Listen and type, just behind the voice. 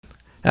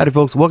Howdy,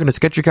 folks. Welcome to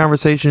Sketchy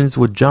Conversations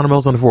with John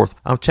Mills on the 4th.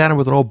 I'm chatting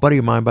with an old buddy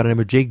of mine by the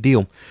name of Jake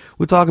Deal.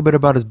 We'll talk a bit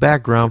about his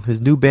background,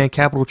 his new band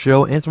Capital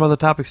Chill, and some other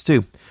topics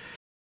too.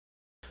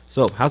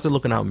 So, how's it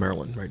looking out in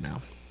Maryland right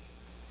now?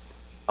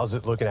 How's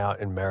it looking out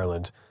in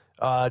Maryland?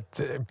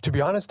 To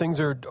be honest,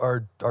 things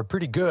are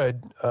pretty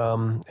good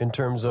in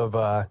terms of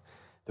the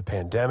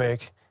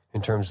pandemic,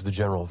 in terms of the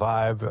general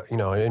vibe. You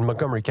know, in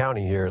Montgomery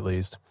County here at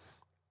least,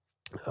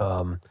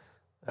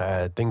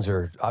 things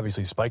are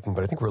obviously spiking,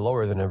 but I think we're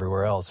lower than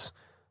everywhere else.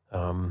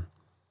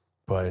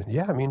 But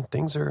yeah, I mean,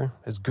 things are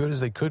as good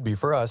as they could be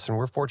for us, and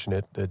we're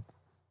fortunate that,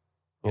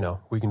 you know,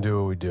 we can do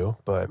what we do.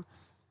 But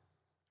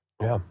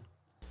yeah.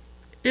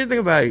 You think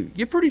about it,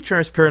 you're pretty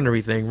transparent and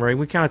everything, right?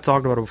 We kind of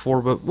talked about it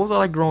before, but what was it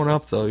like growing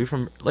up, though? You're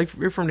from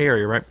the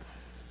area, right?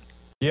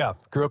 Yeah,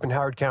 grew up in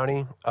Howard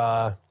County,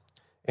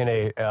 in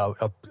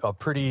a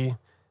pretty,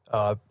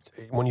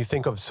 when you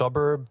think of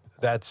suburb,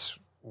 that's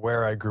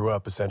where I grew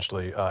up,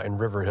 essentially, in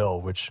River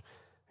Hill, which,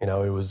 you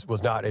know, it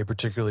was not a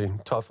particularly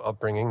tough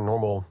upbringing,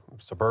 normal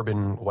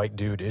suburban white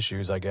dude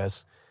issues, I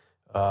guess.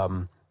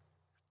 Yeah,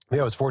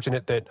 I was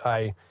fortunate that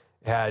I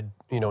had,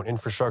 you know, an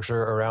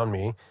infrastructure around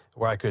me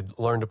where I could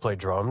learn to play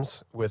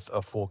drums with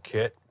a full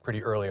kit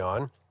pretty early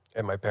on,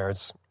 and my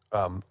parents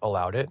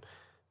allowed it.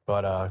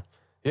 But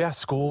yeah,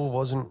 school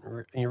wasn't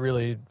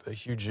really a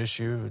huge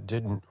issue. It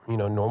did, you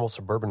know, normal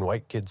suburban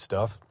white kid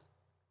stuff.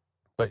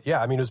 But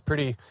yeah, I mean, it was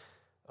pretty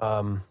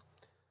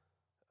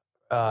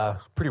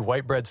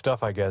white bread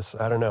stuff, I guess.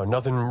 I don't know.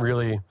 Nothing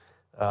really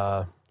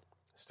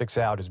sticks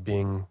out as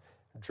being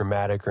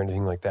dramatic or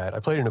anything like that. I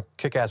played in a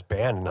kick-ass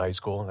band in high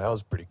school. That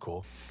was pretty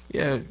cool.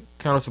 Yeah,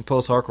 kind of some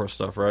post-hardcore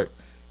stuff, right?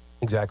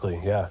 Exactly,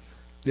 yeah.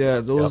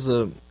 Yeah, there was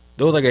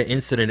like an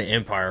incident in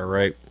Empire,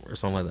 right? Or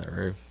something like that,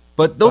 right?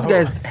 But those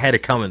guys had it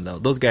coming, though.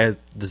 Those guys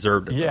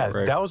deserved it, yeah, though,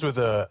 right? That was with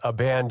a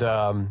band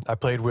I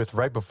played with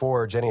right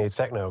before Jenny Hates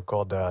Techno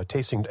called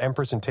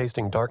Empress and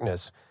Tasting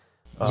Darkness.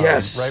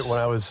 Yes. Right when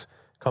I was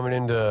coming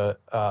into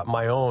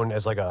my own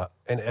as like an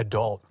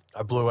adult,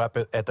 I blew up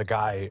at the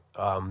guy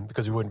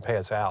because he wouldn't pay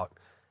us out.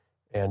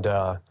 And,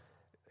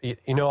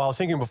 you know, I was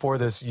thinking before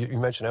this, you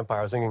mentioned Empire,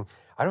 I was thinking,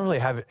 I don't really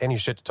have any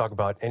shit to talk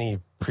about any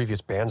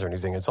previous bands or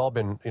anything. It's all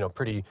been, you know,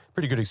 pretty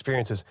good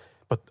experiences.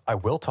 But I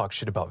will talk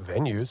shit about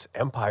venues,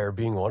 Empire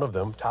being one of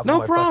them, top of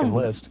my fucking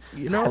list.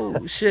 You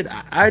know, shit,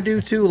 I do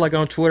too. Like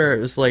on Twitter,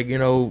 it's like, you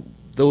know,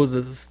 those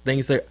are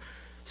things that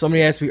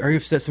somebody asked me, are you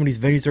upset some of these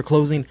venues are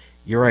closing?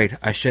 You're right.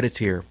 I shed a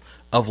tear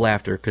of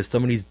laughter because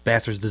some of these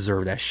bastards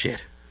deserve that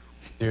shit.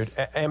 Dude,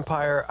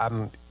 Empire,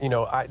 you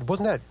know,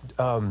 wasn't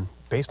that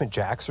Basement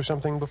Jacks or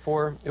something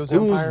before it was It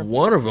Empire? was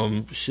one of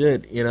them.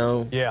 Shit, you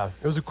know. Yeah,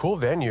 it was a cool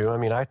venue. I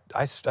mean, I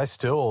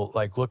still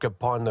like look at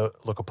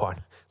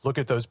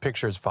those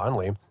pictures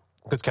fondly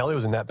because Kelly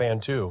was in that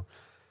band too.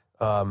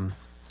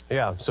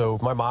 Yeah, so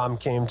my mom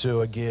came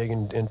to a gig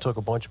and took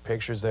a bunch of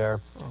pictures there.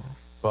 Oh.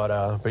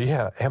 But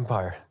yeah,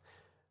 Empire,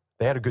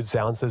 they had a good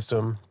sound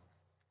system.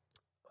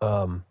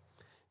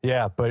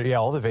 Yeah, but yeah,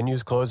 all the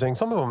venues closing.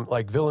 Some of them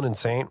like Villain and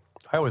Saint.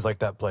 I always liked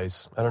that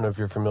place. I don't know if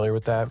you're familiar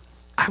with that.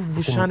 I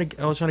was trying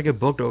to get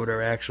booked over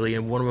there actually,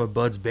 and one of my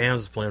bud's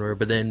bands was playing over there.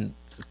 But then,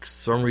 for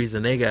some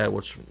reason, they got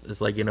it's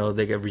like, you know,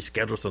 they got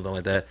rescheduled or something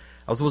like that.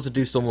 I was supposed to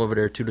do something over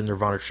there to the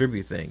Nirvana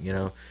tribute thing, you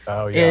know.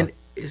 Oh yeah. And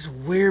it's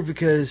weird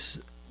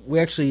because we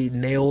actually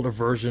nailed a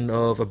version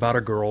of About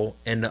a Girl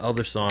and the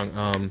other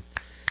song.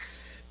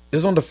 It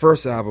was on the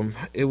first album.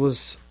 It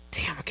was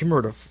I can't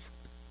remember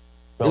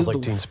Smells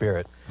Like Teen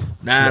Spirit.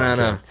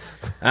 No.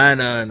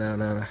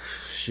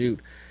 Shoot,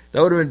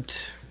 that would have been.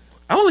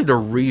 I would like to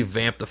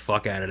revamp the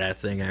fuck out of that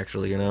thing,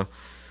 actually, you know.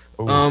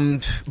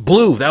 Ooh.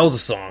 Blue, that was a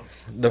song.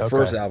 The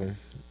first album.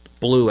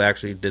 Blue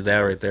actually did that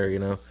right there, you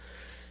know.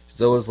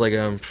 So it was like,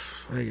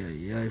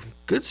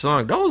 good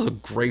song. That was a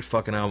great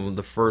fucking album,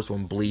 the first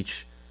one,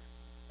 Bleach.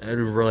 I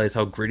didn't realize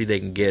how gritty they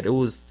can get. It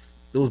was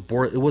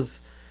boring. It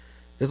was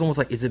almost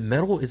like, is it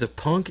metal? Is it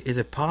punk? Is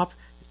it pop?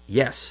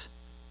 Yes.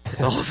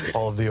 It's all of it.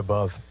 All of the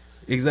above.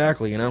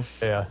 Exactly, you know.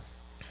 Yeah.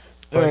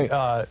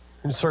 But,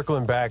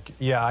 circling back,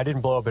 yeah, I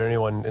didn't blow up at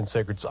anyone in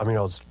Sacred. I mean,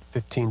 I was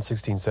 15,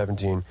 16,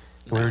 17.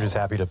 We were just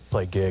happy to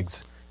play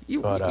gigs.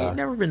 You've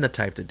never been the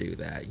type to do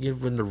that.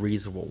 You've been the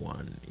reasonable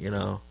one, you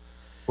know.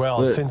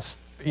 Well, since,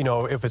 you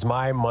know, if it's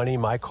my money,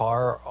 my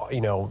car, you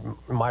know,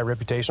 my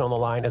reputation on the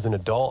line as an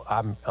adult,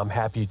 I'm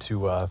happy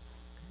to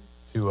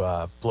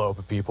blow up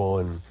at people,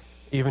 and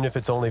even if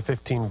it's only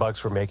 $15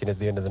 for making it at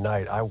the end of the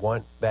night, I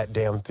want that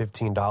damn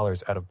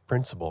 $15 out of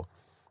principle,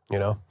 you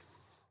know.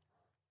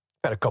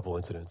 Had a couple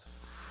incidents.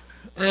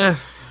 I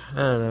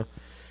don't know.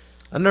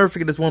 I'll never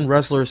forget this one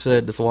wrestler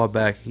said this a while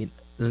back.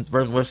 The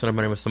wrestler,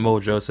 my name is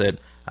Samoa Joe, said,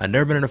 I've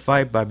never been in a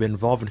fight, but I've been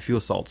involved in a few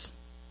assaults.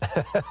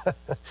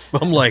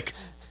 I'm like,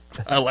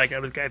 I like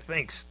how this guy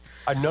thinks.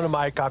 None of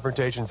my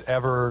confrontations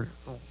ever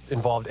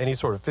involved any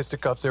sort of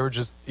fisticuffs. They were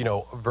just, you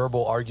know,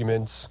 verbal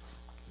arguments,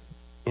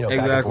 you know,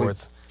 back and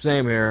forth.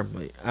 Same here.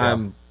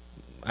 I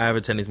have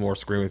a tendency more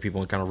scream at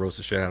people and kind of roast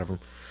the shit out of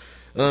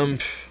them.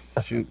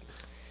 Shoot.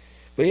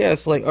 But yeah,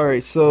 it's like, all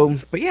right, so,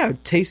 but yeah,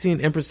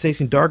 Empress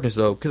Tasting Darkness,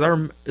 though,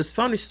 because it's a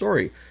funny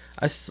story.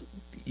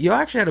 You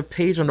actually had a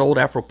page on the old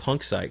Afro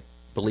Punk site,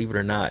 believe it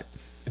or not.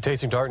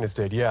 Tasting Darkness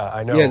did, yeah,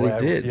 I know. Yeah, they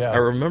did. Yeah. I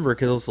remember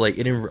because it was like,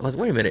 it didn't realize,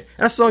 wait a minute,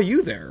 and I saw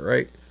you there,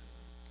 right?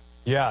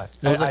 Yeah,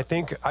 I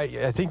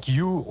think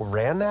you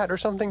ran that or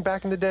something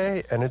back in the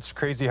day, and it's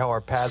crazy how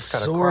our paths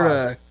kind of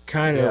crossed.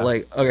 Kind of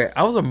like, okay,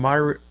 I was a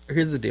moderate.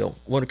 Here's the deal: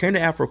 when it came to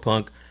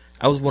Afropunk,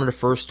 I was one of the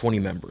first 20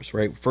 members,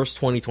 right? First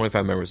 20,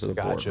 25 members of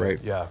the board, right?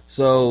 Yeah.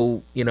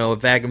 So, in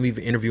fact, I'm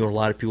even interviewing a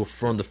lot of people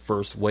from the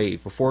first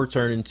wave before it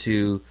turned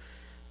into,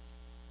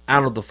 I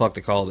don't know what the fuck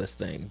to call this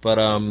thing, but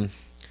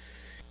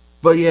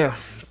yeah,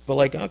 but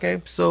like,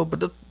 okay, so,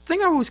 but the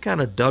thing I always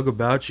kind of dug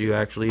about you,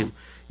 actually,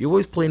 you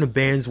always play in the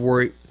bands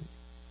where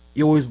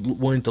you always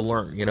wanted to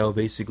learn,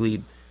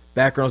 basically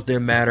backgrounds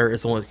didn't matter.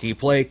 It's only, can you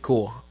play?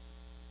 Cool.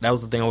 That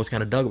was the thing I always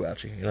kind of dug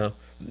about you,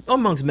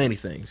 amongst many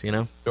things,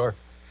 Sure.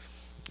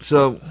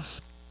 So,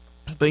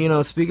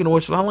 but speaking of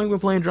which, how long have you been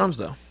playing drums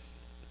though?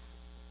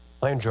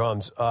 Playing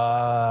drums.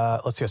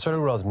 Let's see. I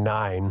started when I was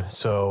 9,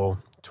 so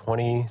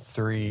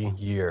 23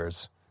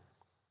 years,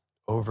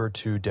 over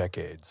 2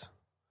 decades.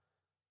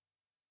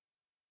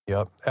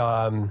 Yep.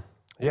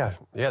 Yeah,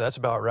 that's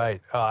about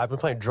right. I've been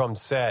playing drum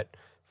set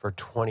for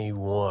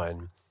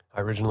 21.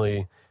 I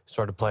originally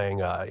started playing,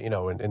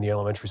 in the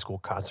elementary school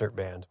concert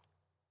band.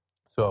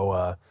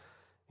 So,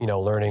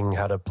 learning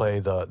how to play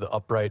the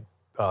upright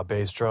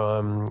bass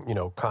drum,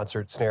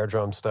 concert snare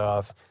drum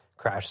stuff,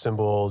 crash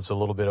cymbals, a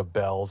little bit of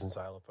bells and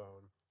xylophone.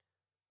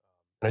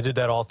 And I did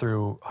that all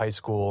through high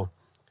school,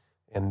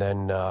 and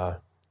then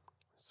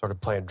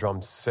started playing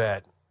drum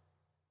set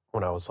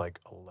when I was like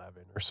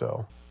 11 or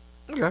so.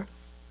 Okay.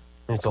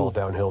 And it's all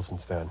downhill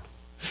since then.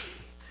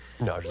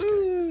 No, just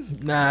kidding.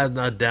 Nah,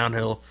 not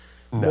downhill.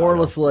 More or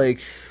less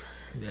like,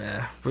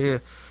 yeah. But yeah.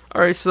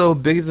 All right, so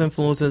biggest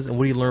influences, and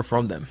what do you learn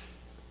from them?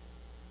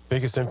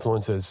 Biggest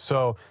influences.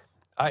 So,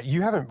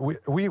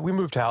 we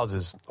moved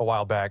houses a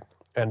while back,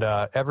 and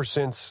ever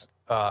since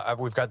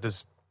we've got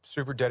this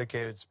super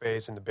dedicated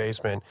space in the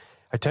basement,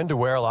 I tend to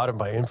wear a lot of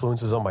my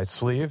influences on my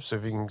sleeve. So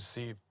if you can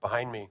see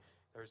behind me,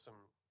 there's some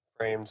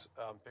framed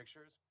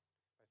pictures.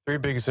 3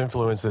 biggest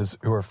influences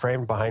who are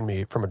framed behind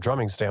me from a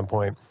drumming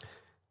standpoint: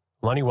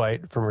 Lonnie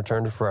White from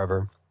Return to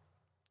Forever,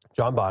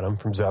 John Bonham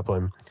from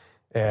Zeppelin,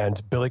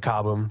 and Billy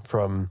Cobham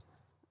from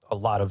a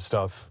lot of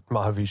stuff,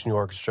 Mahavishnu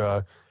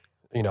Orchestra,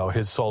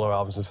 his solo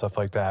albums and stuff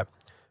like that.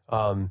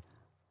 So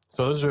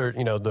those are,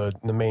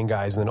 the main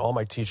guys. And then all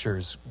my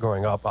teachers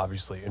growing up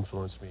obviously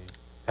influenced me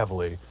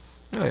heavily.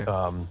 Oh,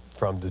 yeah.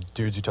 From the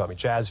dudes who taught me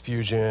jazz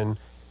fusion,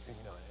 and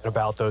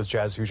about those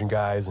jazz fusion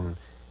guys, and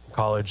in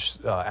college,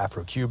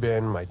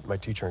 Afro-Cuban, my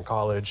teacher in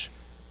college,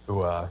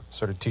 who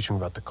started teaching me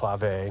about the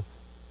clave,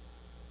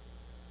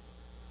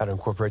 how to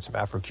incorporate some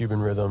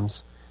Afro-Cuban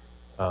rhythms,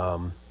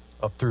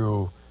 up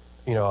through,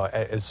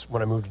 as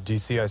when I moved to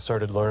DC, I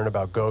started learning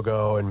about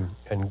go-go and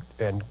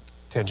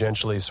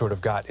tangentially sort of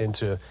got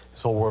into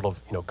this whole world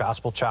of,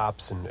 gospel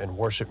chops and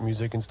worship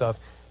music and stuff.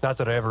 Not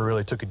that I ever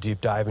really took a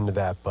deep dive into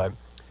that, but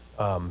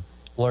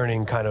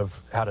learning kind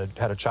of how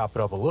to chop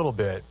it up a little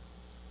bit,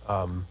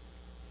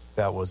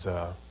 that was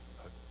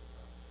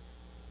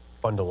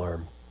fun to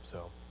learn.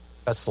 So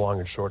that's the long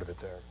and short of it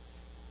there.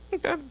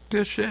 Okay,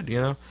 good shit,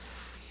 because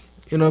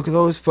I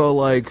always felt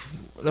like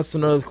that's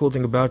another cool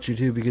thing about you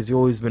too, because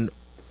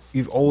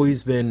you've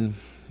always been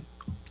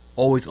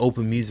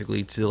open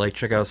musically to like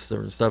check out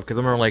certain stuff. Because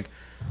I remember like,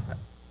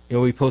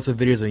 we posted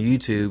videos on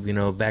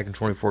YouTube, back in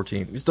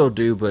 2014. We still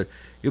do, but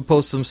you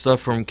post some stuff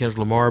from Kendrick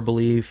Lamar, I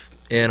believe,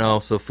 and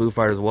also Foo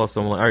Fighters as well.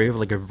 So I'm like, all right, you have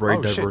like a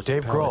very diverse.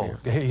 Dave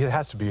Grohl, he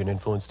has to be an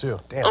influence too.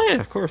 Damn. Oh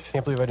yeah, of course.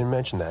 Can't believe I didn't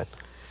mention that.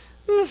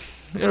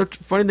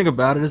 Funny thing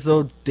about it is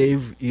though,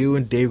 you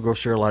and Dave Grohl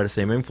share a lot of the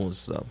same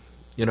influences, though.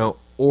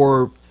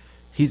 Or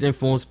he's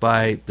influenced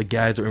by the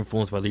guys who are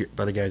influenced by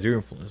the guys you're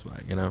influenced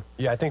by,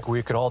 Yeah, I think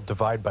we could all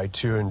divide by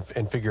 2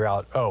 and figure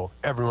out,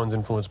 everyone's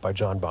influenced by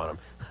John Bonham.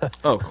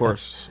 Oh, of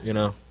course,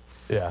 Yeah.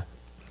 Yeah,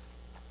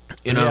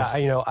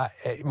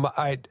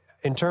 I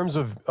in terms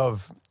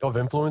of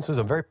influences,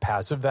 I'm very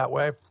passive that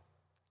way,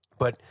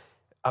 but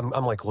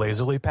I'm like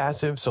lazily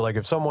passive. So like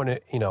if someone,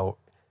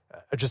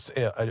 just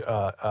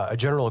a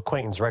general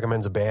acquaintance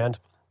recommends a band,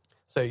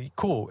 say,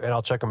 cool, and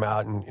I'll check them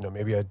out, and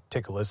maybe I'd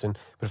take a listen.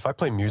 But if I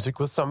play music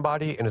with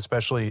somebody, and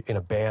especially in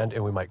a band,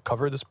 and we might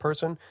cover this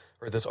person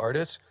or this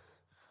artist,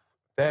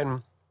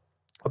 then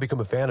I'll become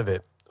a fan of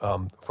it.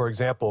 For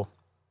example,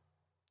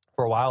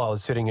 for a while I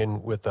was sitting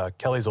in with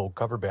Kelly's old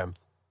cover band,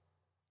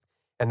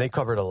 and they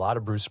covered a lot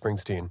of Bruce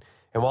Springsteen.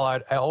 And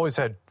while I always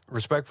had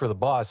respect for the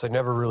boss, I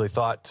never really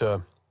thought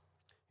to,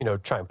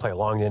 try and play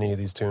along to any of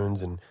these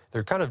tunes, and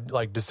they're kind of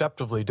like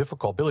deceptively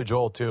difficult. Billy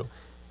Joel too.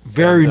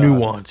 Very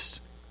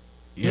nuanced.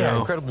 Yeah,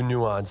 incredibly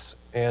nuanced.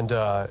 And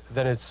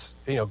then it's,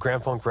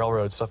 Grand Funk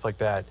Railroad, stuff like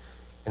that.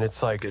 And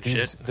it's like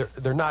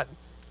they're not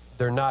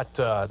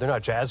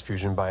jazz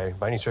fusion by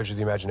any stretch of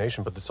the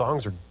imagination, but the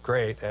songs are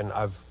great, and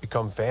I've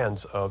become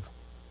fans of,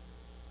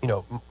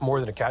 more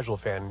than a casual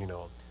fan,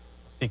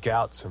 seek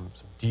out some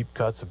deep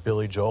cuts of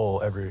Billy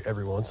Joel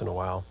every once in a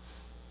while.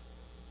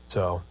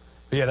 So,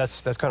 but yeah,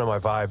 that's kind of my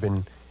vibe.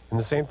 And And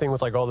the same thing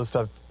with like all the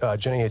stuff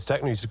Jenny Hates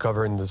Techno used to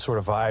cover, and the sort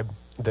of vibe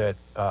that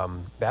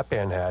that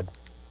band had,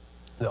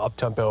 the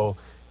up-tempo,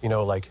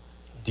 like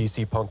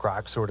DC punk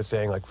rock sort of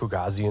thing, like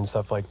Fugazi and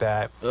stuff like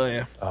that. Oh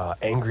yeah.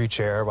 Angry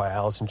Chair by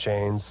Alice in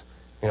Chains.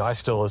 I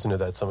still listen to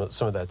that some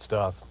of that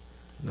stuff.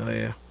 Oh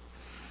yeah.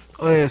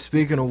 Oh yeah.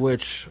 Speaking of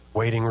which,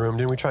 Waiting Room.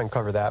 Didn't we try and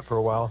cover that for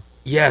a while?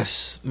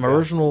 yes, my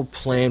original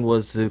plan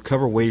was to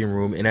cover Waiting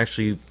Room, and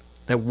actually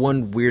that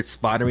one weird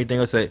spot and everything.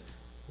 I said,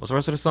 "What's the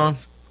rest of the song?"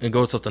 and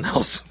go to something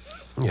else.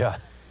 Yeah.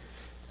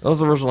 That was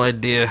the original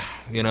idea,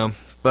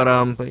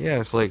 But yeah,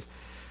 it's like,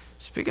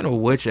 speaking of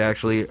which,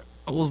 actually,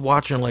 I was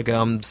watching like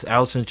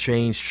Alice in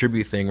Chains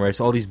tribute thing, right?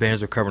 So all these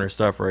bands are covering their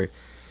stuff, right?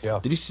 Yeah.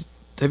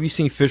 Have you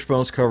seen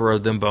Fishbone's cover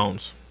of Them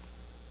Bones?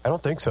 I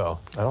don't think so.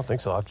 I'll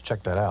have to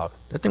check that out.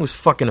 That thing was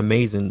fucking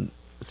amazing.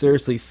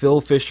 Seriously,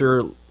 Phil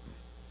Fisher,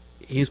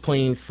 he was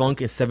playing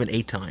funk in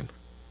 7/8 time,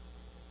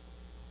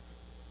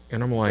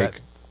 and I'm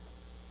like,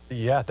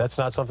 yeah, that's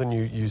not something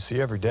you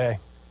see every day.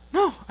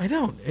 no, I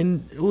don't.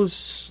 And I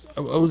was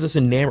just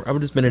enamored. I've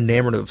just been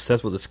enamored and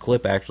obsessed with this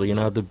clip. Actually, I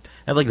had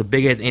like the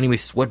big ass anime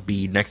sweat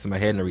bead next to my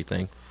head and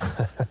everything.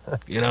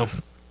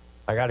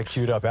 I got it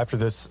queued up. After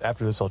this,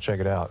 I'll check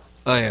it out.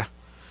 Oh yeah.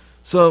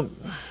 So,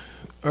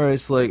 all right.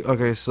 It's like,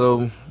 okay.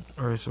 So,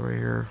 all right. So right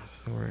here.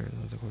 So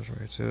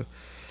right.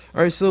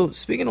 All right. So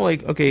speaking of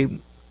like, okay,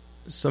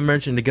 some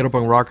mentioned the Get Up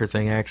on Rocker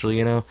thing.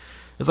 Actually,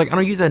 it's like I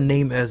don't use that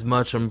name as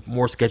much. I'm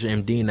more Sketch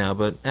MD now,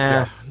 but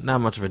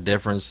not much of a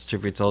difference.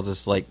 Truth be told,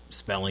 just like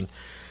spelling.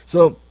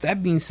 So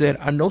that being said,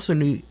 I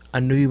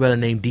knew you by the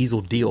name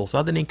Diesel Deal. So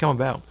how did the name come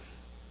about?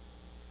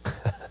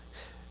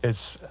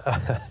 It's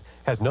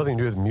has nothing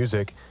to do with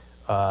music.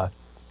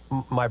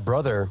 My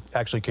brother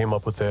actually came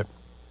up with it.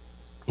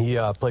 He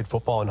played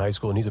football in high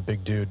school, and he's a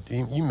big dude.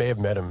 You may have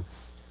met him.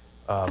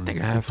 I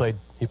think I have.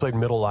 He played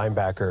middle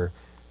linebacker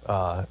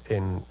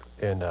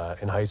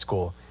in high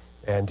school,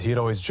 and he'd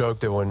always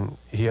joked that when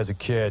he has a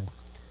kid,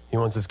 he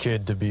wants his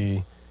kid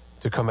to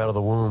come out of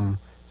the womb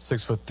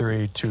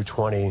 6'3",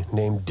 220,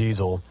 named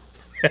Diesel,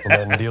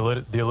 and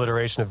then the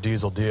alliteration of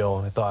Diesel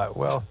Deal. I thought,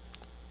 well,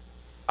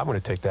 I'm going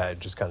to take that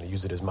and just kind of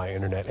use it as my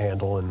internet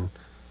handle, and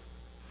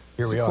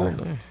here we are.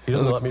 He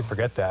doesn't let me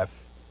forget that.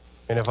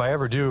 And if I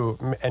ever do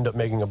end up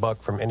making a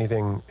buck from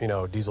anything,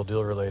 Diesel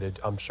Deal related,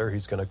 I'm sure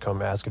he's going to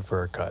come asking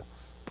for a cut.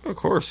 Of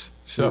course.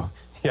 Sure. So,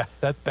 yeah,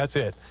 that's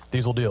it.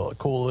 Diesel Deal. A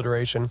cool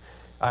alliteration.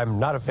 I'm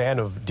not a fan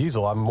of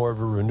diesel. I'm more of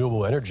a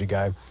renewable energy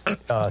guy.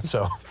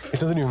 So it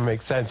doesn't even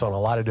make sense on a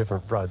lot of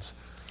different fronts.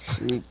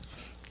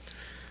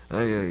 I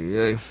was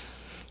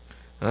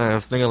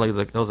thinking like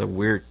that was a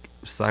weird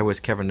sideways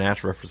Kevin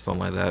Nash reference,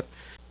 something like that.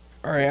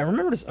 All right, I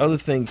remember this other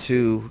thing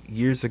too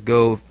years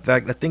ago. In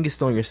fact, I think it's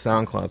still on your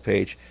SoundCloud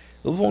page.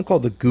 There was one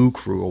called the Goo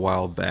Crew a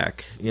while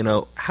back.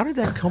 How did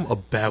that come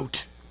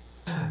about?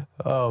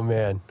 Oh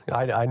man,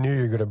 I knew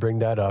you were going to bring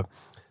that up.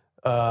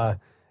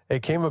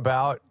 It came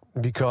about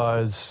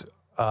because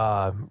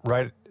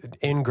right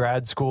in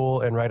grad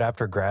school and right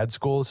after grad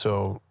school,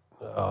 so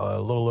a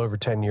little over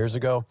 10 years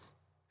ago,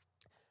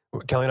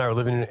 Kelly and I were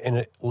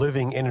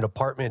living in an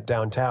apartment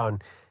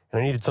downtown,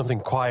 and I needed something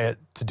quiet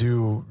to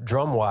do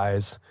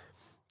drum-wise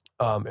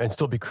and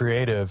still be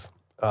creative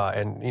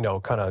and,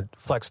 kind of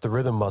flex the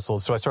rhythm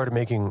muscles. So I started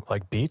making,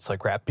 like, beats,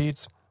 like rap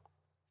beats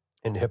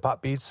and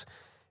hip-hop beats.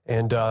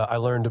 And I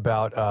learned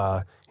about,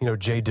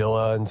 Jay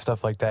Dilla and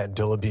stuff like that,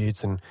 Dilla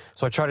beats. And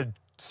so I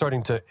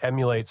starting to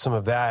emulate some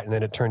of that, and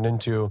then it turned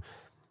into,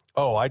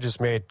 I just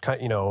made,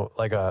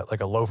 like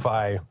a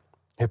lo-fi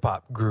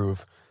hip-hop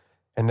groove.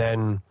 And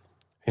then,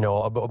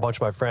 a bunch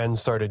of my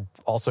friends started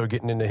also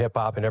getting into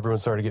hip-hop, and everyone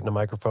started getting a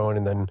microphone.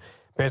 And then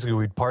basically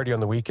we'd party on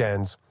the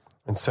weekends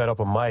and set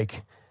up a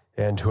mic,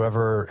 and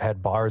whoever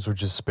had bars would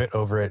just spit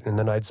over it. And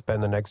then I'd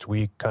spend the next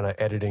week kind of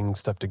editing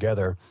stuff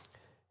together.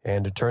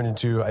 And it turned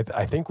into,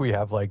 I think we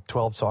have like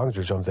 12 songs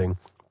or something.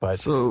 But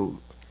so,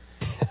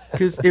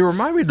 because it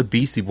reminded me of the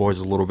Beastie Boys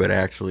a little bit,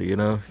 actually,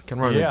 Kind of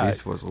reminded me of the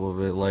Beastie Boys a little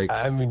bit. Like,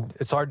 I mean,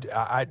 it's hard.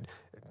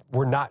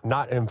 We're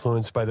not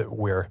influenced by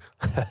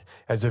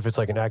as if it's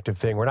like an active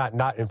thing. We're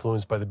not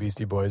influenced by the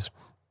Beastie Boys.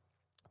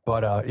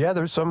 But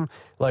there's some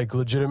like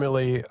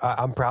legitimately.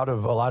 I'm proud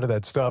of a lot of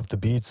that stuff. The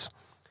beats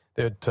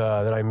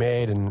that I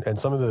made, and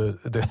some of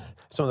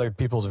the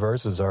people's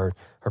verses are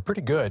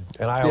pretty good.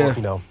 And I,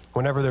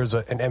 whenever there's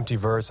an empty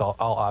verse, I'll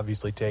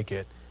obviously take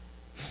it.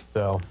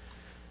 So,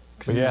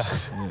 but yeah.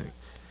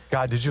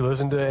 God, did you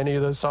listen to any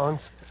of those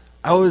songs?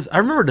 I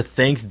remember the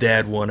Thanks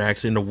Dad one,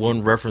 actually, and the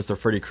one reference to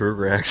Freddy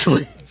Krueger,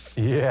 actually.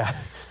 Yeah.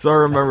 So I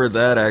remember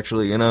that,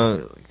 actually,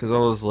 because I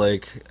was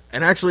like,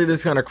 and actually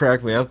this kind of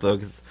cracked me up, though,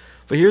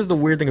 but here's the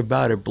weird thing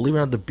about it. Believe it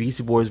or not, the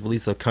Beastie Boys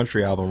released a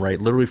country album, right?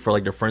 Literally for,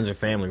 like, their friends and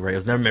family, right? It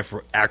was never meant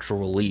for actual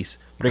release,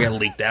 but it got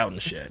leaked out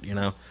and shit,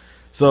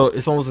 So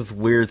it's almost this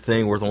weird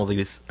thing where it's almost like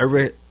this,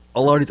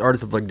 a lot of these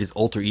artists have, like, these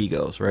alter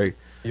egos, right?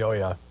 Oh,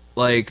 yeah.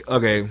 Like,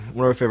 okay,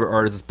 one of my favorite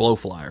artists is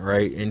Blowfly,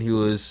 right? And he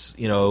was,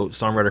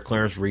 songwriter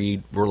Clarence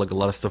Reed, wrote, like, a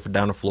lot of stuff for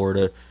Down in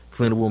Florida,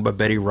 Clean the Wound by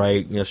Betty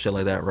Wright, shit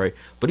like that, right?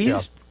 But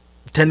he's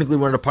technically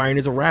one of the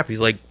pioneers of rap.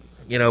 He's, like,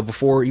 you know,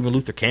 before even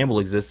Luther Campbell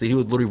existed, he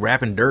was literally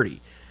rapping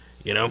dirty,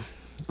 you know?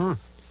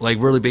 Like,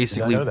 really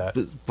basically,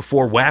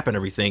 before WAP and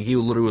everything, he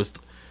literally was,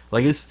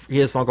 like, he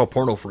had a song called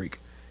Porno Freak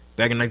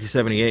back in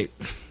 1978.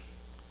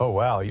 Oh,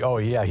 wow. Oh,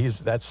 yeah,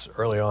 that's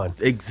early on.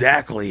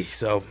 Exactly.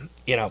 So,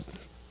 you know,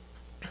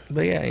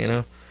 but yeah, you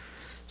know.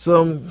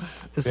 So,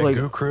 it's like...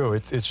 Goo Crew,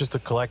 it's just a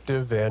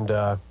collective, and,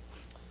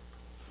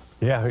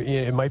 yeah,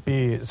 it might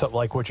be something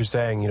like what you're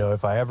saying, you know,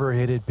 if I ever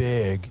hit it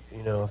big,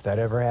 you know, if that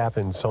ever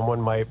happens,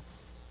 someone might,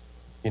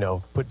 you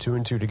know, put two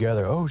and two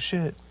together. Oh,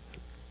 shit.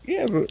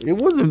 Yeah, but it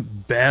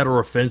wasn't bad or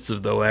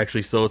offensive, though,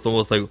 actually, so it's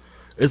almost like,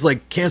 it's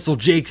like, cancel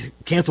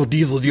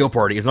Diesel Deal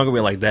Party. It's not going to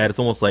be like that. It's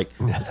almost like,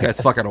 this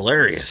guy's fucking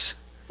hilarious.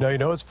 No, you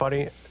know what's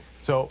funny?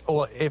 So,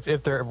 well,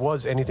 if there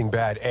was anything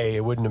bad,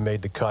 it wouldn't have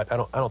made the cut. I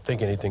don't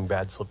think anything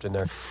bad slipped in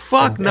there.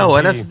 Fuck no,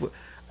 and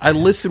I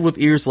listened with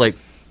ears like,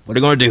 what are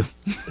they going to do?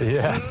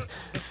 Yeah.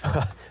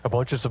 A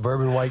bunch of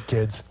suburban white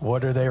kids.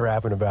 What are they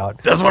rapping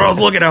about? That's what I was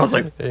looking at. I was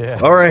like, yeah.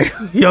 All right,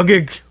 y'all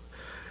get...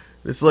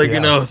 It's like, you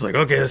know, it's like,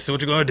 okay, let's see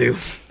what you're going to do.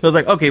 I was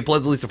like, okay,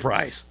 pleasantly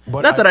surprised.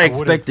 But not that I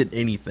expected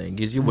anything,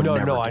 because you would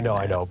never do I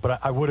know. But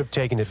I would have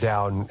taken it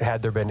down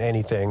had there been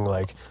anything,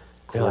 like...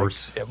 Of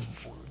course. Like,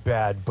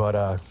 bad,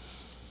 but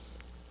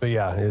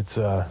yeah, it's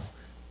fun.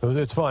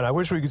 I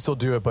wish we could still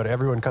do it, but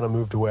everyone kind of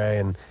moved away,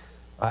 and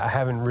I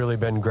haven't really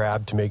been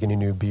grabbed to make any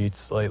new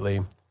beats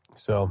lately.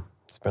 So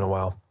it's been a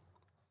while.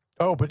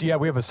 Oh, but yeah,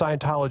 we have a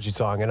Scientology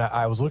song, and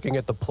I was looking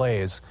at the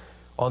plays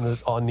on the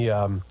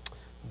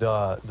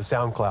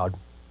SoundCloud,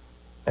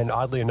 and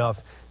oddly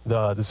enough,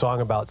 the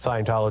song about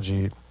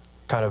Scientology,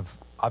 kind of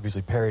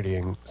obviously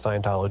parodying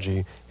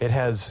Scientology, it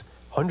has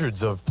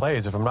hundreds of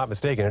plays, if I'm not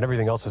mistaken, and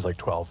everything else is like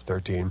 12,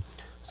 13.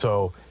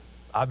 So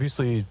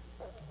obviously,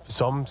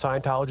 some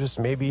Scientologists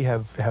maybe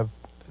have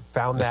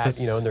found that,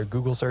 you know, in their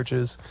Google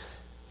searches.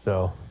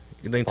 So.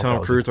 You think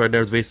Tom Cruise right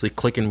there is basically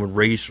clicking with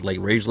rage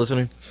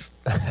listening?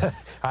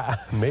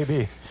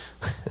 Maybe.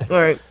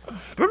 All right.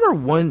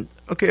 Remember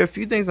a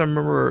few things I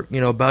remember, you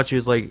know, about you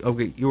is like,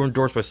 okay, you were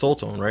endorsed by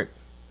Soultone, right?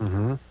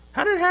 Mm-hmm.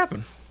 How did it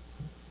happen?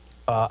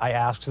 I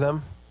asked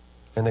them,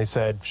 and they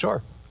said,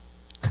 sure.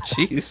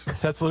 Jeez.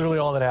 That's literally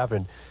all that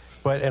happened.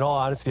 But in all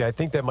honesty, I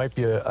think that might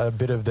be a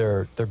bit of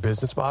their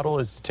business model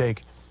is to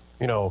take,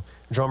 you know,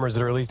 drummers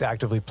that are at least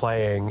actively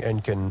playing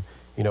and can,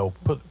 you know,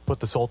 put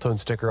the Soultone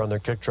sticker on their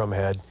kick drum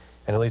head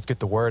and at least get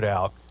the word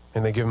out,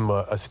 and they give them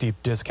a steep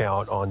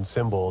discount on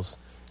cymbals.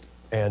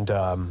 And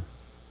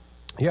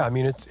yeah, I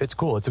mean it's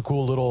cool. It's a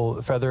cool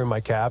little feather in my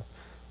cap.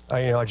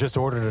 I just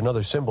ordered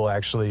another cymbal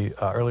actually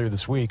earlier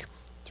this week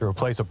to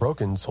replace a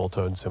broken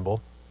Soultone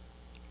cymbal.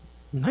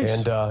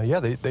 Nice. And yeah,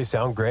 they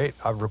sound great.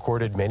 I've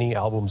recorded many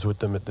albums with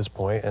them at this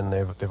point, and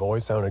they've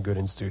always sounded good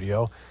in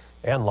studio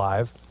and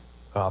live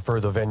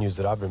for the venues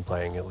that I've been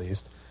playing at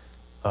least.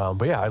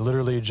 But yeah, I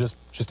literally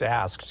just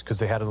asked because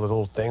they had a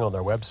little thing on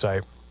their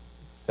website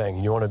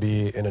saying you want to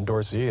be an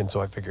endorsee, and so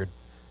I figured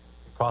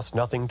it costs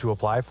nothing to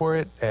apply for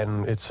it,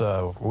 and it's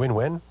a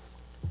win-win.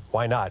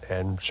 Why not?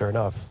 And sure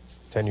enough,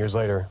 10 years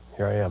later,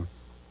 here I am.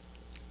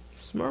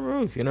 Smart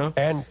move, you know.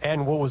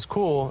 And what was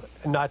cool,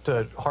 not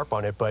to harp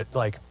on it, but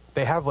like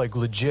they have like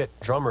legit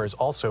drummers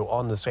also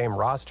on the same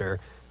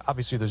roster.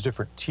 Obviously, there's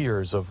different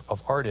tiers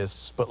of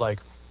artists, but like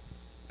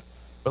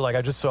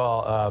I just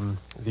saw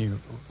the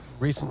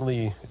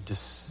recently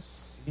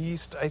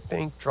deceased, I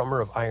think,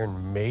 drummer of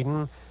Iron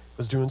Maiden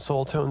was doing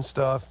Soultone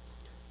stuff.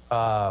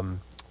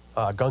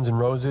 Guns N'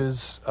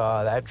 Roses,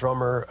 that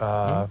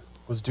drummer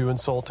was doing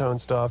Soultone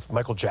stuff.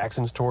 Michael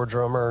Jackson's tour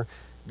drummer,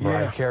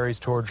 Mariah Carey's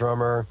tour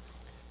drummer.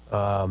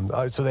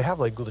 So they have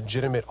like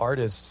legitimate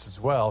artists as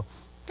well.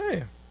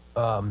 Hey.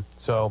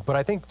 But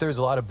I think there's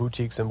a lot of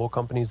boutique cymbal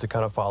companies that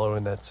kind of follow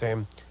in that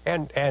same,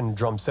 and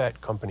drum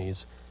set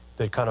companies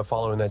that kind of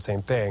follow in that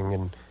same thing,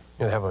 and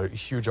you know, they have a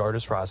huge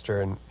artist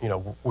roster, and you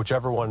know,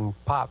 whichever one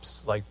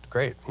pops, like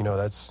great, you know,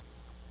 that's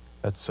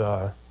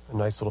a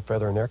nice little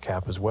feather in their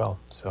cap as well.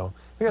 So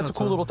yeah, it's a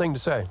cool little thing to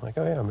say, like,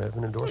 oh yeah, I'm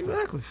an endorsement.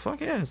 Exactly.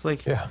 Fuck yeah, it's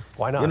like, yeah,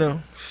 why not? You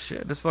know,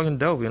 shit, that's fucking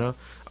dope. You know.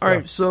 All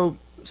right, so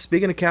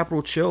speaking of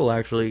Capital Chill,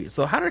 actually,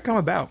 so how did it come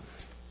about?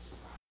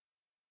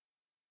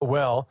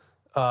 Well,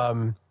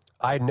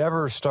 I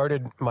never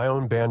started my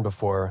own band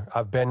before.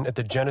 I've been at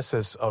the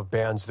genesis of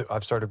bands that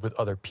I've started with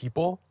other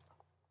people,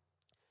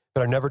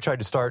 but I've never tried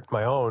to start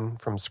my own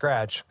from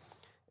scratch.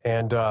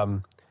 And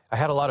I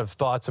had a lot of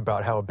thoughts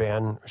about how a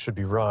band should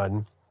be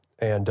run,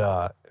 and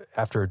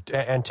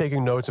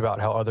taking notes about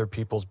how other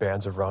people's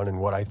bands have run and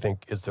what I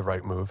think is the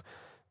right move.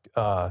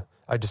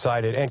 I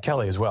decided, and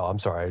Kelly as well. I'm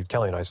sorry,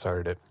 Kelly and I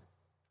started it.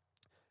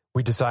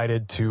 We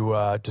decided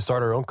to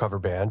start our own cover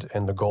band,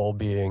 and the goal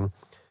being,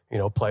 you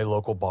know, play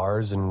local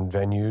bars and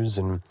venues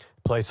and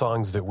play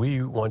songs that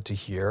we want to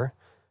hear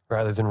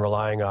rather than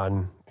relying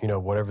on, you know,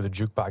 whatever the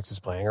jukebox is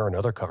playing or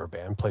another cover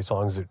band. Play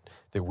songs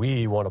that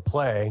we want to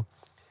play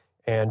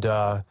and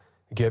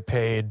get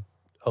paid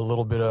a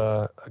little bit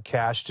of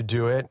cash to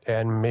do it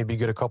and maybe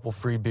get a couple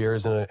free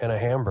beers and a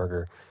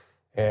hamburger.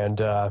 And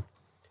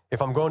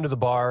if I'm going to the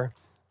bar,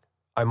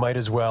 I might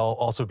as well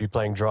also be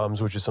playing drums,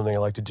 which is something I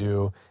like to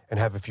do, and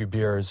have a few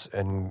beers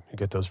and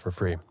get those for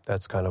free.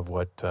 That's kind of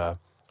what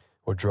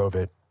drove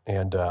it.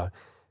 And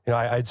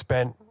I'd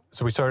spent,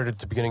 so we started at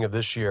the beginning of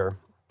this year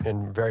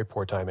in very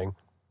poor timing,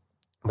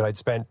 but I'd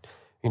spent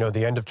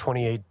the end of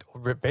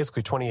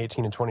basically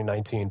 2018 and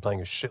 2019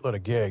 playing a shitload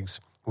of gigs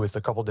with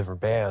a couple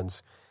different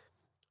bands,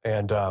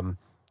 and a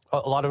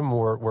lot of them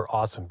were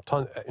awesome.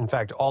 In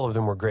fact, all of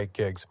them were great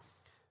gigs.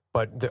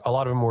 But a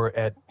lot of them were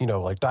at,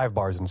 like dive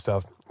bars and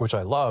stuff, which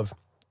I love.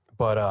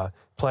 But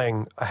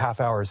playing a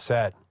half-hour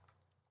set,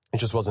 it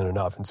just wasn't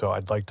enough. And so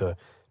I'd like to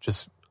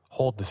just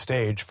hold the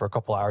stage for a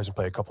couple hours and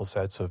play a couple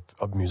sets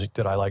of music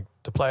that I like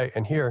to play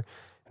and hear.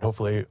 And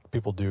hopefully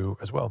people do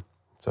as well.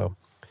 So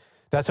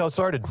that's how it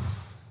started.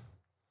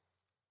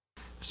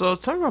 So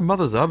talk about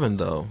Mother's Oven,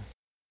 though.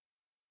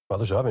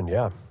 Mother's Oven,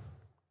 yeah.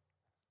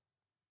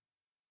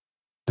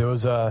 There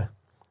was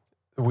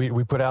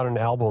We put out an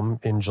album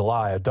in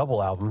July, a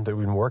double album that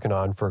we've been working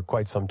on for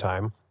quite some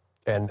time.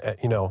 And,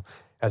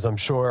 as I'm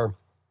sure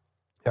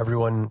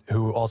everyone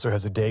who also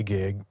has a day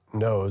gig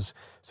knows,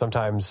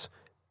 sometimes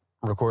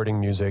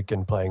recording music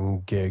and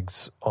playing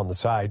gigs on the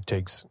side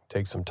takes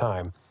some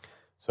time.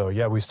 So,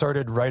 yeah, we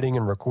started writing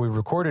and we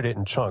recorded it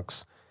in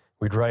chunks.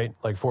 We'd write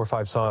like 4 or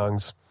 5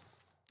 songs,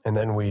 and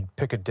then we'd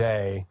pick a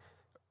day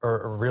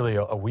or really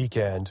a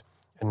weekend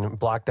and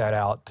block that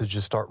out to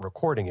just start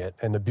recording it.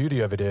 And the beauty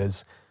of it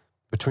is,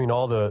 between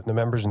all the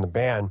members in the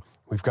band,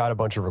 we've got a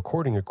bunch of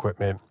recording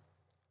equipment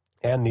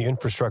and the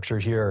infrastructure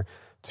here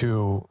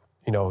to,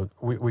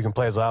 we can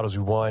play as loud as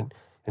we want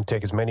and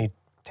take as many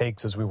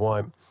takes as we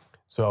want.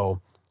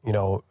 So,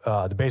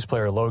 the bass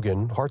player,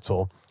 Logan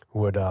Hartzell,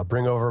 would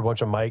bring over a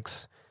bunch of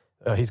mics.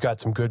 He's got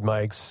some good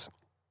mics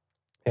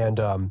and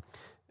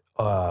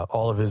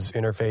all of his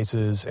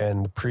interfaces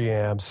and the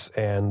preamps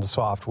and the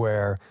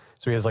software.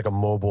 So he has like a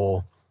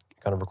mobile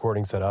kind of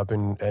recording setup,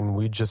 and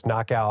we just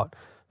knock out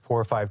 4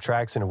 or 5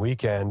 tracks in a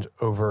weekend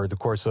over the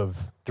course of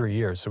 3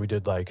 years. So we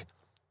did like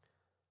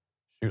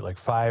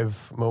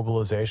 5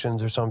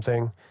 mobilizations or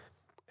something,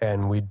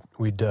 and we'd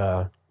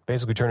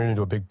basically turn it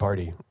into a big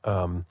party,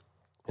 and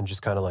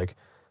just kind of like,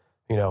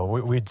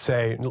 we'd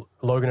say,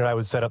 Logan and I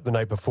would set up the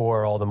night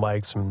before all the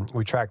mics, and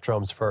we track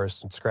drums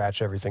first and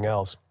scratch everything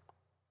else.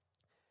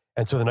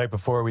 And so the night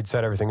before we'd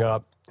set everything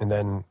up, and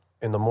then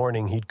in the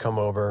morning he'd come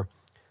over,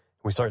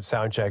 we start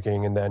sound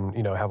checking, and then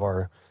have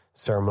our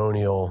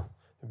ceremonial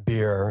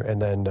beer,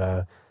 and then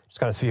just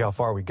kind of see how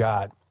far we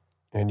got.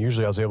 And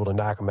usually I was able to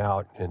knock them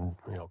out in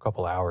a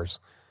couple hours.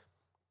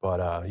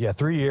 But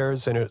 3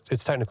 years, and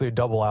it's technically a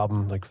double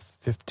album, like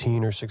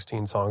 15 or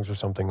 16 songs or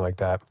something like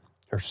that,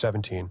 or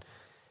 17.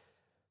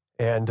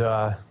 And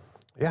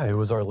it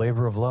was our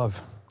labor of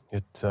love.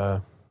 We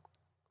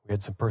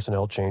had some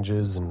personnel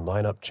changes and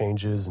lineup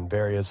changes and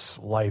various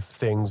life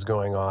things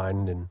going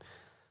on, and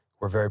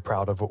we're very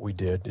proud of what we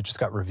did. It just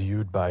got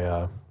reviewed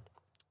by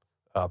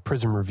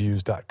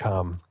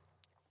prismreviews.com.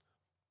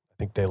 I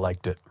think they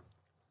liked it.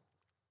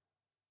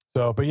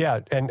 So, but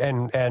yeah, and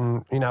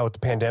with the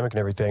pandemic and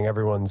everything,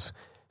 everyone's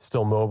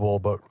still mobile,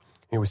 but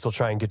we still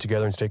try and get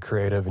together and stay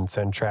creative and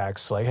send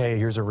tracks like, hey,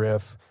 here's a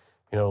riff,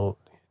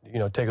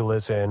 take a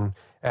listen,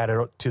 add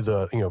it to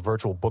the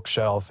virtual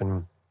bookshelf,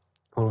 and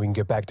when we can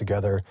get back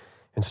together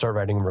and start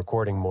writing and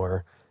recording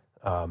more,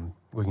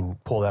 we can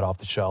pull that off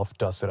the shelf,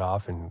 dust it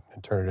off, and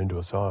turn it into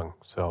a song.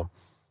 So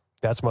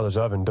that's Mother's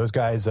Oven. Those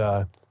guys,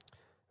 I've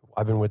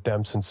been with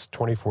them since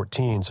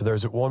 2014. So there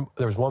was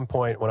one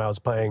point when I was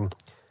playing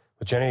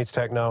with Jenny Hates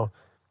Techno,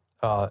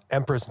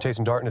 Empress and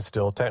Chasing Darkness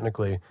still,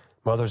 technically,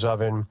 Mother's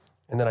Oven,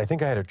 and then I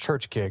think I had a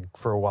church gig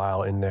for a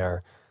while in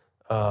there,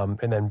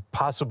 and then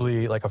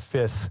possibly like a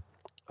fifth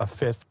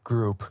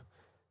group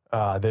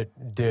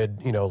that did,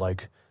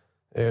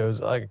 it was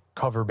like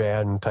cover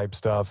band type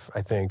stuff,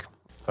 I think.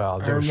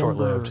 They were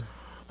short-lived.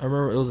 I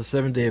remember it was a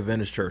Seventh-day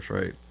Adventist church,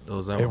 right? It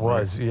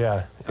was,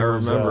 yeah. I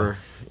remember,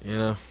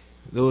 it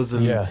was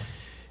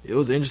it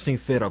was an interesting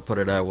fit, I'll put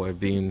it that way,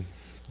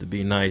 to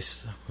be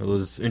nice. It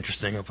was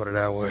interesting, I'll put it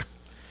that way.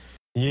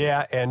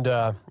 Yeah, and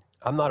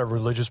I'm not a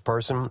religious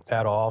person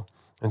at all,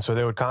 and so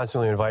they would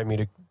constantly invite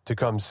me to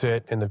come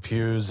sit in the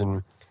pews,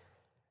 and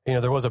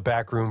there was a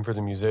back room for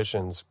the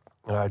musicians,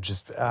 and I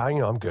just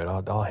I'm good.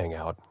 I'll hang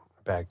out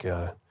back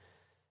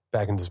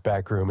in this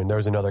back room, and there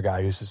was another guy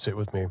who used to sit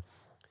with me,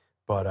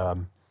 but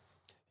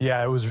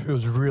it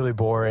was really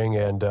boring,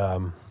 and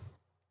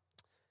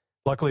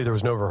luckily there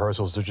was no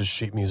rehearsals. There's just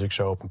sheet music,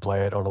 show up and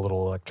play it on a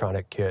little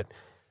electronic kit.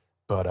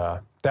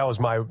 But that was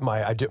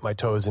I dipped my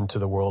toes into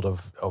the world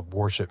of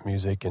worship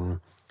music, and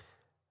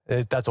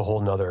that's a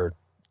whole nother,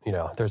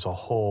 there's a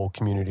whole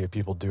community of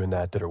people doing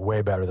that are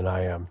way better than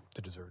I am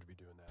to deserve to be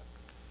doing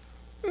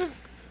that.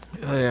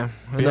 Oh, yeah.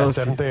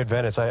 Seventh-day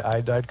Adventist,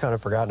 I'd kind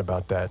of forgotten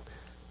about that.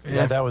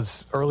 Yeah, that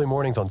was early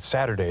mornings on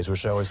Saturdays,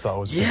 which I always thought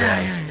was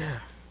bizarre.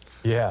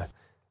 Yeah.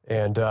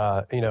 And,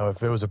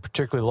 if it was a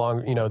particularly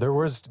long, there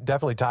was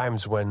definitely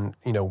times when,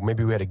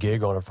 maybe we had a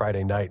gig on a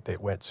Friday night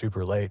that went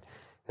super late,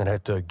 and I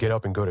had to get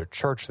up and go to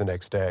church the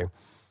next day.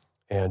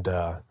 And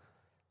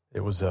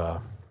it was,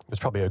 It's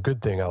probably a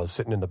good thing I was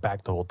sitting in the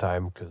back the whole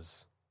time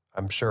because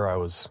I'm sure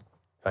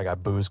I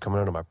got booze coming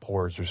out of my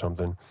pores or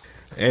something.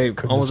 Hey,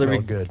 almost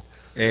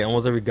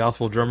every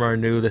gospel drummer I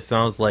knew that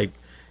sounds like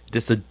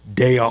just a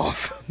day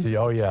off.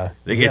 Oh yeah,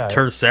 they get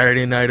turned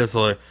Saturday night. It's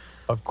like,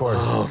 of course.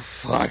 Oh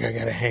fuck! I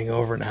got a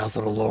hangover in the house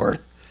of the Lord.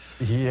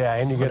 Yeah,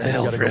 and you got to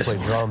go play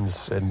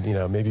drums, and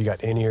maybe you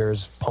got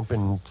in-ears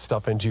pumping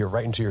stuff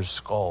right into your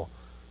skull.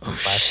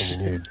 Last thing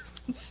you need.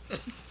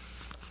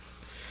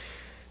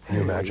 Can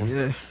you imagine?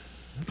 Yeah.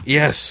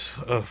 Yes.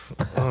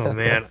 Oh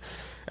man.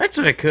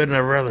 Actually, I could, and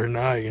I'd rather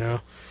not. Yeah.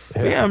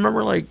 But yeah, I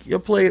remember you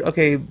played.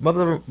 Okay,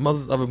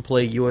 Mothers Oven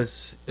played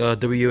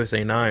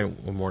WUSA 9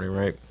 one morning,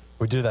 right?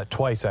 We did that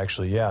twice,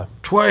 actually. Yeah.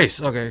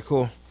 Twice. Okay,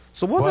 cool.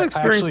 So what's that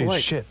experience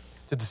like? Shit.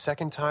 Did the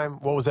second time?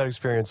 What was that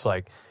experience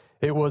like?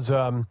 It was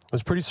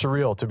pretty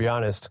surreal, to be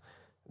honest.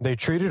 They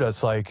treated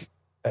us like,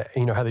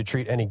 how they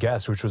treat any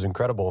guest, which was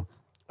incredible.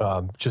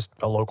 Just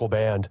a local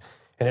band,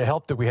 and it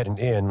helped that we had an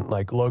in.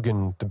 Like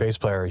Logan, the bass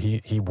player,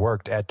 he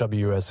worked at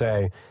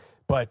WUSA,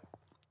 but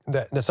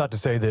that's not to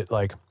say that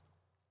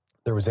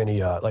there was any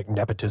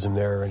nepotism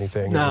there or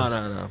anything.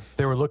 No.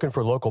 They were looking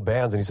for local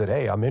bands, and he said,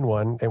 "Hey, I'm in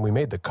one," and we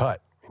made the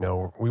cut.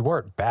 We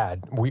weren't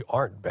bad. We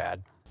aren't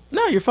bad.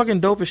 No, you're fucking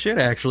dope as shit,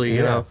 actually.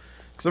 You know,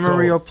 because I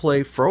remember y'all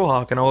play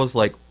Frohawk, and I was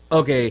like,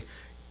 okay,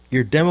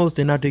 your demos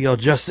did not do y'all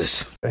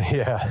justice.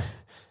 Yeah,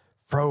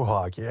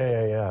 Frohawk.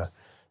 Yeah.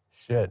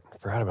 Shit,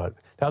 forgot about it.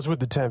 That was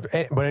with the 10.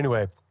 But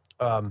anyway,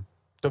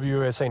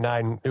 WUSA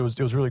 9. It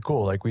was really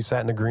cool. We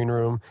sat in the green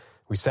room,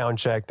 we sound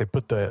checked. They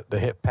put the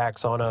hip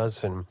packs on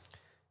us, and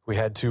we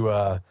had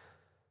to.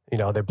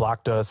 They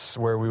blocked us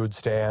where we would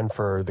stand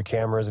for the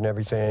cameras and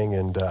everything,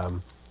 and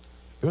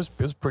it was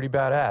pretty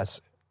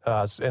badass.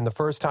 And the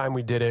first time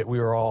we did it, we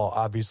were all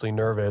obviously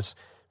nervous.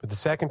 But the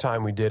second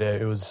time we did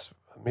it, it was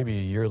maybe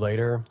a year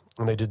later,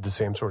 and they did the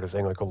same sort of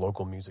thing, like a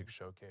local music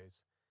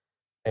showcase.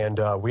 And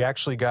we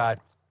actually got,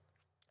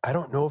 I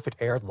don't know if it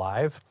aired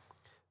live,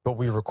 but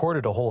we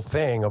recorded a whole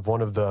thing of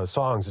one of the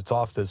songs. It's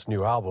off this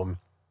new album.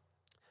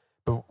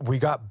 But we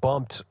got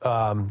bumped,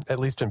 at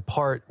least in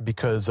part,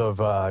 because of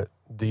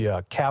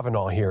the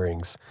Kavanaugh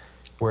hearings,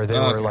 where they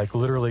were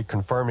literally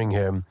confirming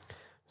him.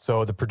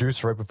 So the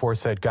producer right before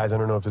said, "Guys, I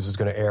don't know if this is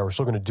going to air. We're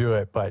still going to do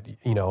it, but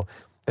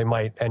they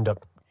might end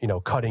up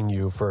cutting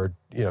you for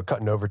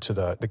cutting over to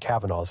the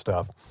Kavanaugh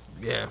stuff."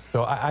 Yeah.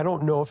 So I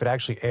don't know if it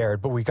actually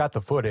aired, but we got the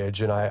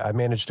footage, and I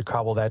managed to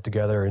cobble that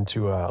together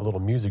into a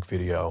little music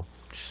video.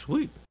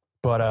 Sweet.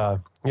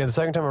 But the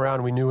second time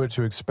around, we knew what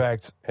to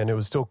expect, and it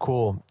was still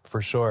cool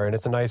for sure. And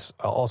it's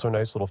also a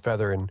nice little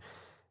feather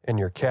in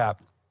your cap.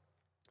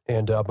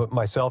 And but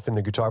myself and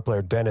the guitar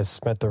player Dennis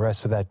spent the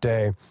rest of that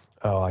day.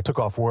 I took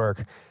off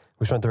work.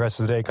 We spent the rest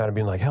of the day kind of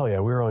being like, hell yeah,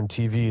 we were on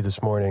TV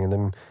this morning, and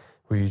then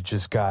we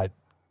just got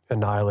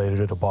annihilated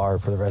at a bar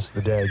for the rest of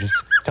the day, just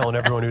telling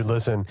everyone who'd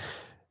listen,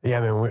 yeah,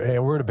 man,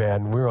 we're in a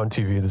band. We were on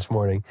TV this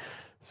morning.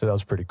 So that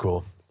was pretty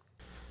cool.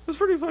 It was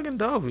pretty fucking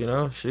dope,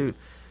 Shoot.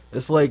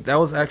 It's that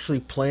was actually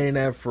playing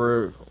that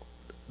for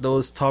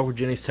those Talk with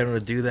Jenny's telling to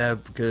do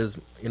that because,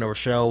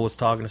 Rochelle was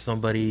talking to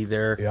somebody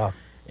there. Yeah.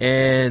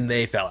 And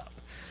they fell out.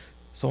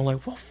 So I'm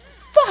like, well,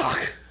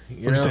 fuck.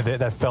 You say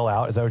that fell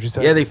out? Is that what you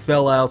said? Yeah, they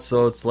fell out,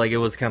 so it's it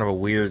was kind of a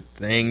weird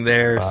thing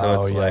there.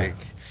 So it's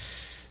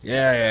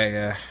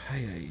yeah.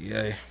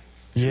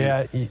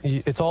 Yeah,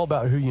 it's all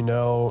about who you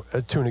know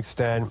to an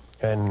extent,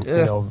 and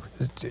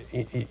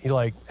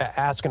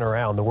asking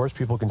around. The worst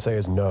people can say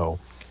is no.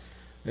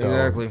 So,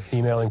 exactly.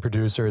 Emailing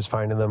producers,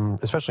 finding them,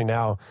 especially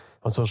now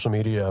on social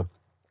media,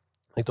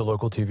 like the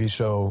local TV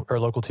show or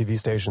local TV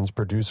stations,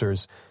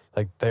 producers,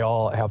 they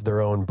all have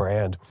their own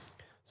brand.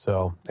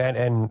 So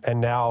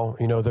and now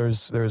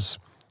there's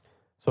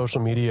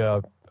social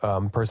media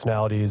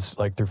personalities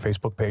through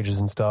Facebook pages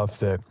and stuff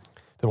that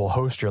will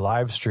host your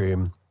live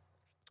stream.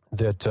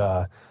 That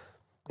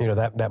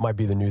that might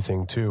be the new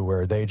thing too,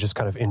 where they just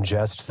kind of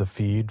ingest the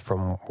feed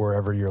from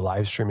wherever you're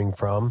live streaming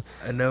from.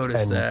 I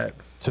noticed that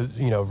to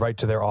right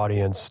to their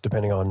audience,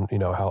 depending on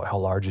how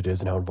large it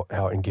is and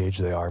how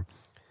engaged they are.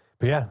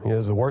 But yeah,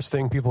 the worst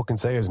thing people can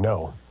say is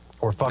no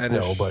or fuck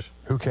no, but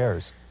who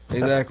cares?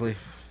 Exactly.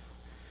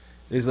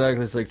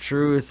 Exactly. It's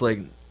true. It's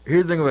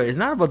here's the thing about it. It's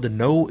not about the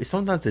no. It's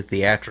sometimes the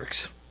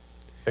theatrics.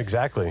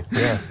 Exactly.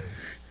 Yeah.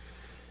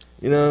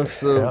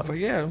 But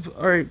yeah.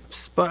 All right.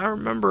 But I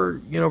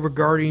remember,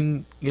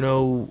 regarding, the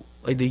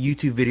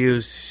YouTube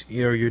videos,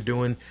 you're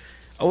doing,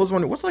 I was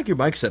wondering, what's your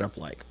mic setup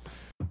like?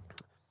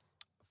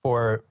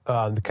 For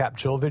the Cap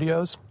Chill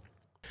videos?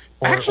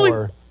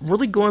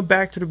 Really going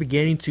back to the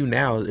beginning to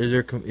now,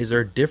 is there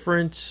a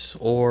difference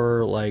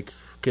or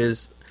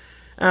because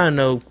I don't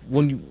know,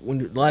 when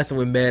the last time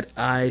we met,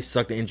 I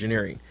sucked at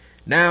engineering.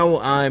 Now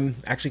I'm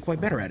actually quite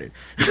better at it.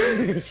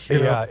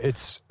 Yeah,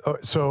 it's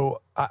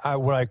so.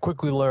 What I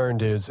quickly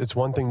learned is it's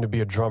one thing to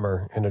be a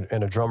drummer and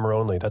a drummer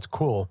only. That's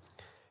cool,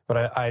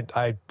 but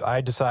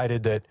I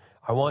decided that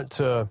I want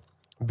to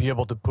be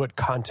able to put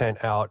content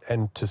out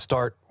and to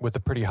start with a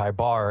pretty high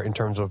bar in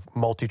terms of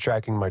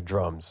multi-tracking my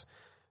drums.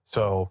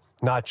 So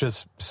not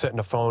just setting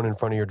a phone in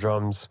front of your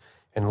drums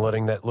and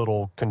letting that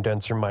little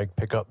condenser mic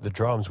pick up the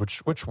drums,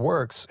 which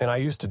works, and I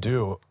used to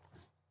do.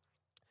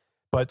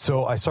 But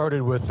so I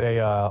started with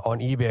on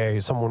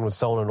eBay, someone was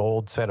selling an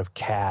old set of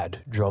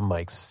CAD drum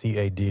mics,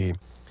 CAD.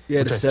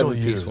 Yeah, the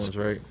 7-piece ones,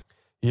 right?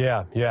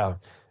 Yeah.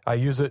 I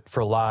use it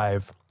for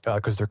live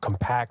because they're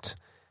compact.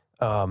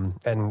 And,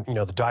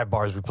 the dive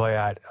bars we play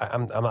at,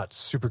 I'm not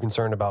super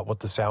concerned about what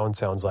the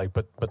sounds like,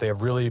 but they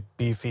have really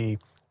beefy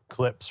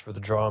clips for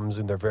the drums,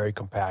 and they're very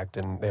compact,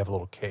 and they have a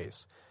little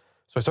case.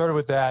 So I started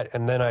with that,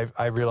 and then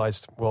I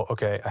realized, well,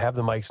 okay, I have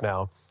the mics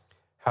now.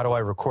 How do I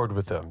record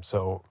with them?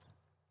 So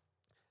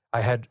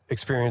I had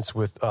experience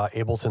with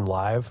Ableton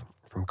Live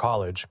from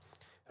college,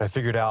 and I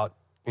figured out,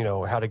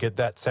 how to get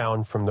that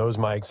sound from those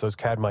mics, those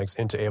CAD mics,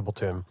 into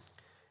Ableton.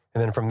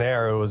 And then from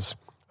there, it was,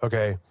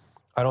 okay,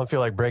 I don't feel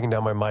like breaking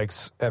down my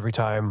mics every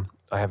time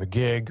I have a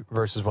gig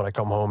versus when I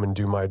come home and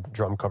do my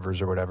drum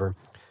covers or whatever.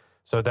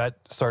 So that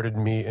started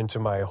me into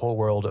my whole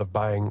world of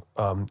buying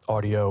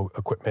audio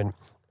equipment,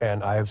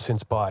 and I have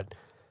since bought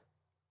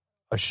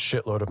a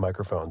shitload of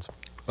microphones.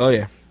 Oh,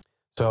 yeah.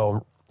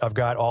 So I've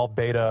got all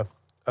Shure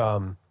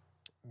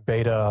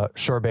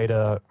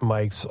Beta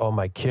mics on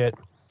my kit.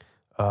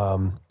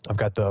 I've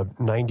got the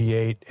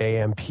 98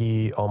 AMP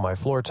on my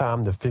floor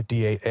tom, the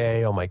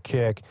 58A on my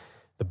kick,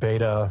 the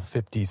Beta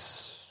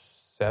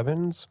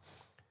 57s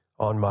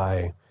on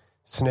my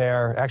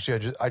snare.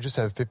 Actually, I just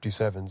have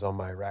 57s on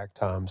my rack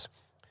toms.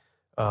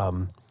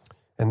 And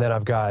then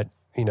I've got,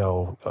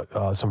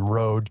 some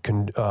Rode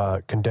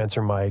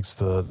condenser mics,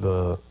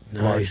 the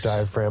nice. Large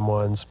diaphragm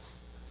ones.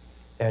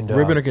 And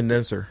ribbon or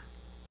condenser?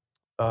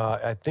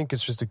 I think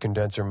it's just a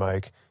condenser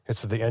mic.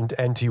 It's the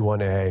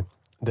NT1A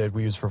that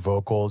we use for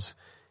vocals.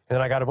 And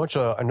then I got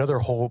another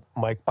whole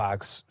mic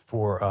box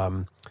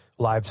for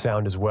live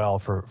sound as well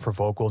for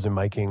vocals and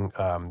miking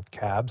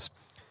cabs,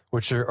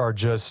 which are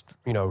just,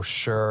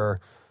 Shure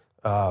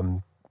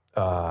Beta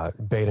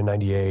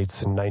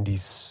 98s and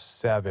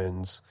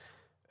 97s,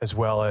 as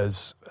well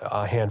as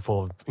a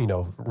handful of,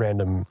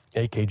 random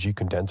AKG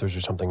condensers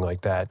or something like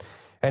that.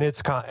 And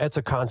it's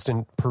a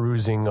constant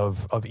perusing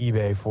of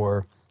eBay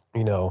for,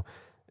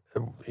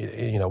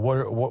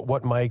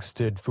 what mics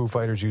did Foo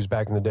Fighters use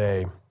back in the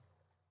day?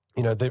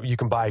 That you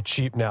can buy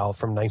cheap now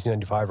from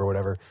 1995 or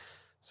whatever.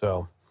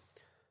 So,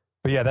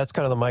 but yeah, that's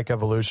kind of the mic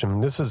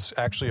evolution. This is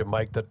actually a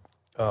mic that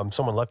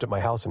someone left at my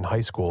house in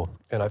high school,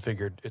 and I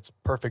figured it's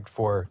perfect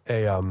for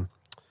a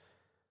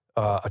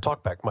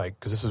talkback mic,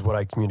 because this is what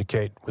I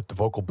communicate with the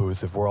vocal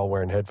booth if we're all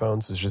wearing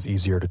headphones. It's just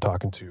easier to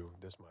talk into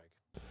this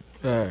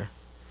mic.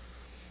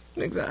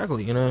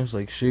 Exactly. It's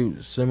like,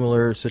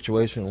 similar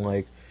situation.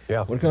 Like,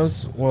 yeah. When I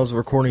was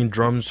recording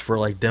drums for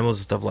like demos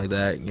and stuff like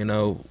that,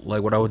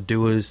 like what I would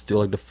do is do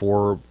like the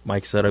 4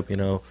 mic setup,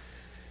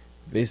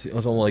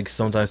 basically something like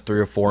sometimes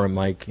 3 or 4 in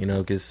mic,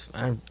 because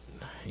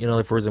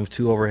like for example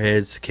 2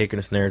 overheads, kick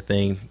and a snare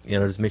thing,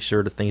 just make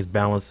sure the thing's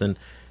balanced and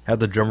have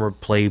the drummer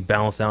play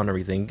balanced out and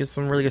everything. Get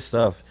some really good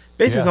stuff.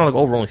 Basically, sound like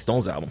old Rolling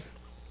Stones album.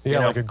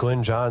 Yeah, like a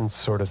Glenn Johns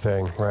sort of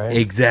thing, right?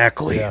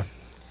 Exactly. Yeah.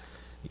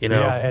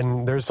 Yeah,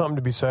 and there's something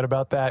to be said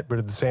about that, but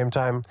at the same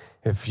time,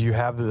 if you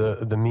have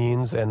the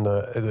means and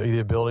the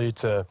ability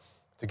to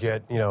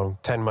get 10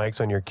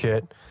 mics on your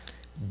kit,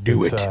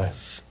 do it.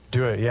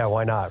 Do it. Yeah,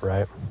 why not,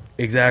 right?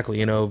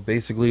 Exactly.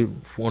 Basically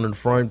one in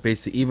front,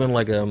 basically even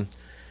like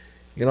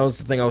it's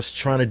the thing, I was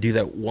trying to do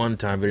that one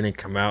time, but it didn't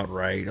come out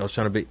right. I was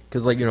trying to be,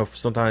 because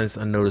sometimes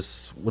I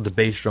notice with the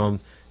bass drum,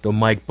 the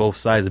mic both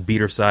sides, the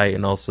beater side,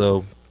 and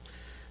also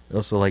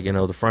like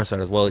the front side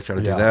as well. They try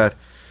to do that.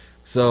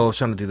 So I was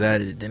trying to do that.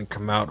 It didn't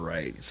come out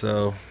right.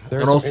 So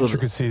there's some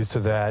intricacies to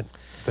that.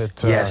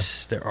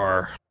 Yes, there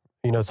are.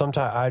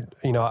 Sometimes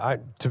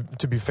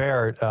to be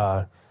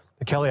fair,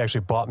 Kelly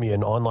actually bought me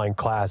an online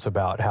class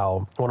about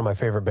how one of my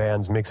favorite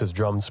bands mixes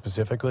drums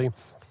specifically,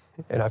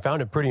 and I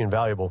found it pretty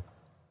invaluable.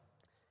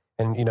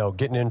 And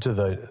getting into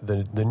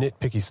the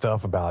nitpicky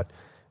stuff about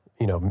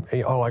I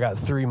got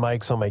 3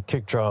 mics on my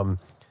kick drum,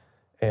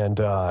 and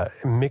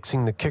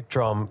mixing the kick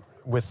drum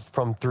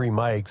from 3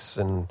 mics,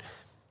 and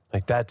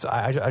like that's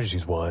I just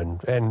use one,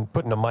 and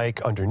putting a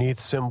mic underneath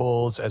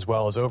cymbals as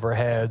well as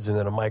overheads, and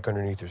then a mic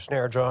underneath your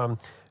snare drum,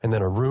 and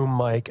then a room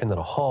mic, and then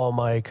a hall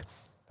mic.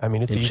 I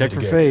mean, it's easy check to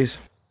for get. phase.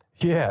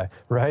 Yeah,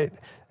 right.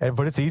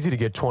 But it's easy to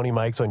get 20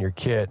 mics on your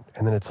kit,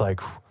 and then it's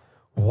like,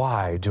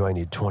 why do I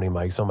need 20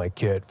 mics on my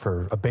kit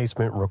for a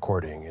basement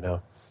recording?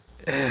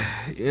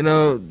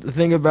 The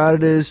thing about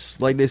it is,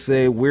 like they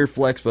say, weird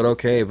flex, but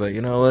okay. But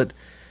you know what?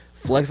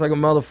 Flex like a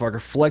motherfucker.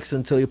 Flex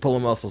until you pull a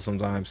muscle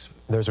sometimes.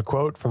 There's a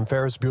quote from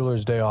Ferris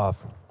Bueller's Day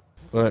Off.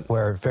 What?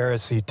 Where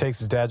Ferris, he takes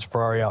his dad's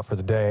Ferrari out for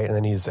the day, and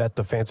then he's at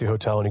the fancy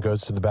hotel, and he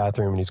goes to the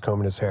bathroom, and he's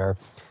combing his hair.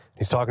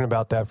 He's talking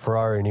about that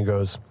Ferrari, and he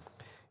goes,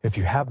 if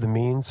you have the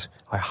means,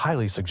 I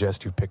highly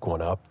suggest you pick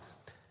one up.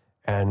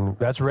 And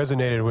that's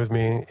resonated with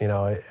me.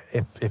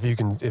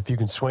 If you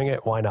can swing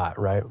it, why not,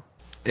 right?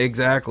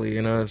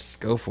 Exactly. Just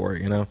go for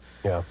it.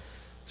 Yeah.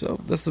 So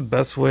that's the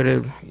best way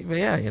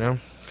to.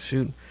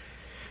 Shoot.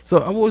 So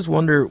I always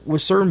wonder,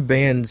 with certain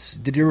bands,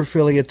 did you ever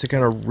feel like you had to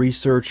kind of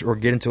research or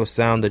get into a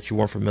sound that you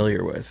weren't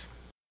familiar with?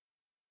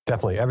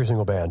 Definitely, every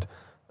single band.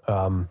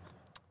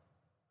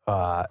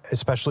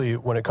 Especially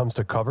when it comes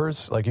to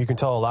covers. Like, you can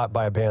tell a lot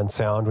by a band's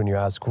sound when you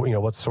ask,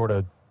 what sort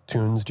of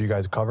tunes do you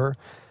guys cover?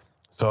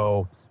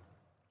 So,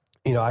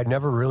 I'd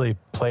never really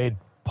played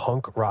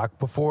punk rock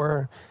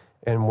before.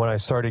 And when I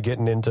started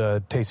getting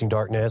into Tasting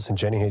Darkness and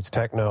Jenny Hates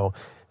Techno,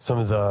 some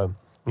of the,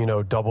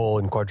 double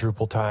and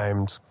quadruple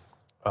timed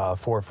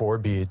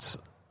 4/4 beats,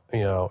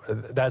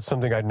 that's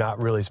something I'd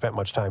not really spent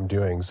much time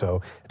doing.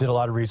 So I did a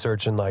lot of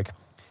research, and like,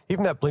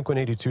 even that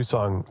Blink-182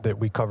 song that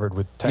we covered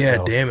with Techno.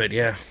 Yeah, damn it,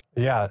 yeah.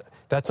 Yeah,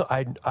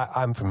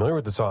 I'm familiar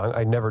with the song.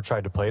 I never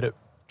tried to play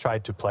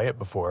it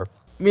before.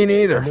 Me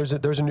neither. And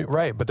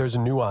there's a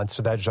nuance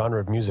to that genre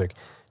of music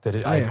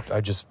that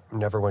I just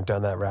never went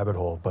down that rabbit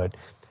hole. But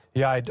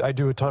yeah, I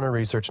do a ton of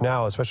research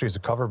now, especially as a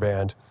cover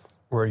band,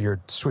 where you're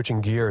switching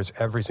gears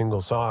every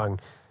single song.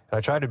 And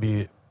I try to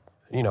be,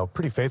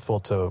 pretty faithful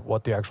to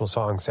what the actual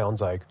song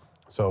sounds like.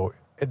 So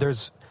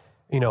there's,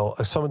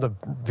 some of the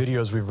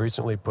videos we've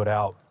recently put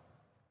out.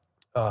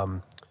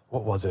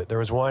 What was it? There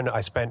was one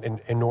I spent an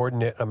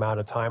inordinate amount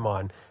of time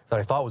on that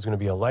I thought was going to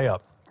be a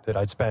layup, that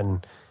I'd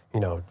spend,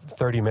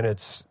 30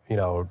 minutes,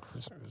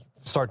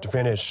 start to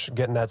finish,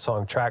 getting that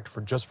song tracked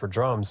for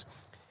drums.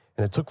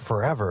 And it took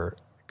forever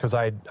because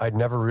I'd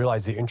never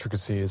realized the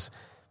intricacies.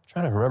 I'm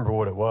trying to remember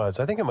what it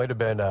was. I think it might have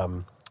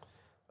been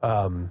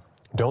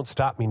Don't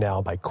Stop Me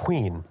Now by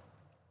Queen,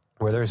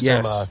 where there's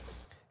yes.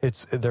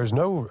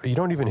 some, you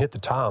don't even hit the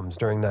toms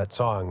during that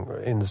song,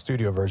 in the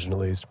studio version at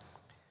least.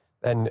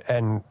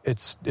 And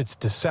it's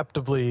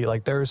deceptively,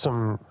 like, there's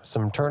some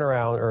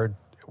turnaround, or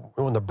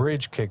when the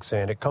bridge kicks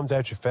in, it comes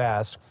at you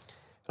fast.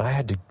 And I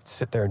had to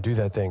sit there and do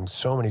that thing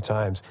so many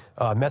times.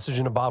 Message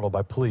in a Bottle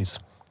by Police.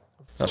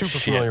 Super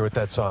familiar with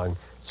that song.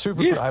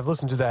 I've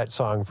listened to that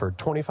song for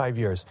 25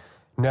 years.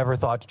 Never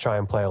thought to try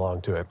and play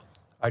along to it.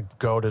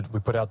 We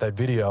put out that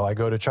video. I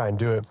go to try and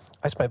do it.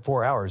 I spent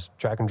 4 hours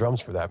tracking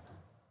drums for that.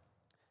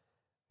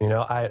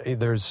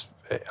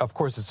 Of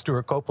course, it's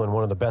Stuart Copeland,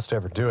 one of the best to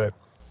ever do it.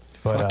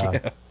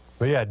 But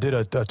I did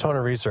a ton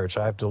of research.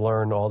 I have to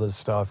learn all this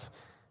stuff.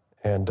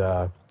 And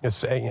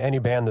it's any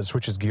band that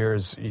switches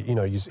gears,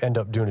 you end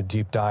up doing a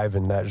deep dive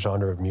in that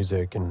genre of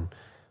music and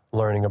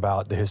learning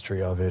about the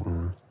history of it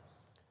and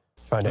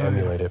trying to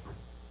emulate it.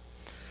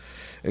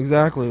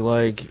 Exactly.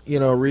 Like,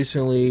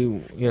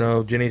 recently,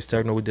 Jenny Hates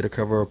Techno, we did a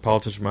cover of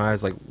Politician My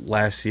Eyes, like,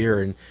 last year.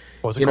 And,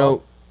 what was it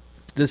called?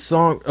 This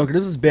song,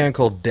 this is a band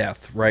called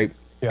Death, right?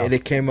 Yeah. And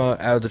it came out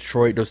of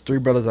Detroit. Those three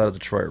brothers out of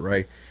Detroit,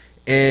 right?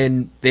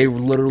 And they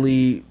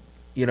literally,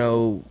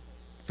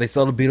 they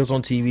saw the Beatles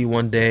on TV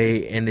one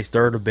day, and they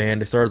started a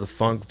band. They started a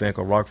funk band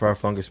called Rockfire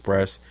Funk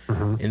Express.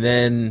 Mm-hmm. And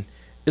then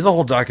there's a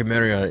whole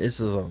documentary on it.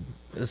 It's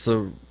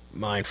a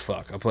mind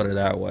fuck, I'll put it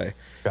that way.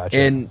 Gotcha.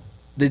 And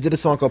they did a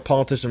song called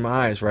Politician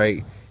My Eyes,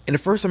 right? And the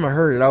first time I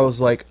heard it, I was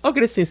like,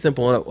 okay, this seems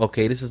simple enough.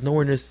 Okay, this is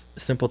nowhere near as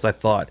simple as I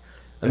thought.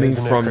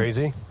 Isn't it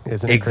crazy?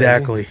 Isn't it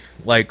exactly. Crazy?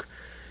 Like,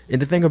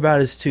 and the thing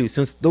about it is, too,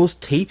 since those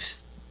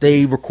tapes,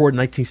 they recorded in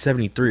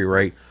 1973,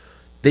 right?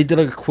 They did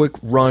a quick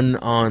run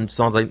on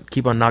songs like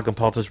Keep on Knocking,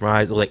 Politician My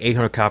Eyes. Like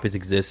 800 copies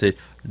existed.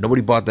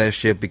 Nobody bought that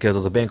shit because there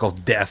was a band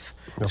called Death.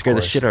 It scared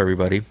the shit out of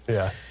everybody.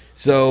 Yeah.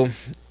 So,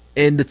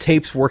 and the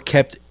tapes were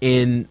kept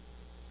in,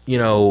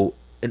 in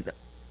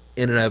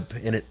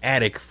an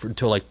attic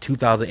until like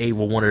 2008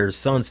 when one of their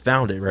sons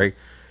found it, right?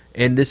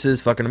 And this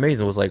is fucking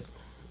amazing. It was like,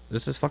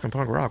 this is fucking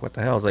punk rock. What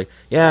the hell? It's like,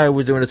 yeah, I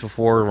was doing this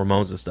before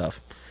Ramones and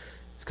stuff.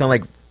 It's kind of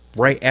like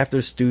right after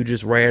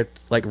Stooges,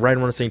 right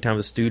around the same time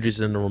as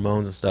Stooges and the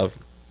Ramones and stuff.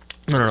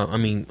 No. I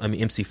mean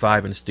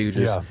MC5 and the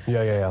Stooges.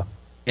 Yeah.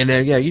 And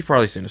then you've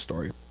probably seen the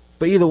story.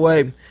 But either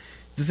way,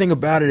 the thing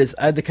about it is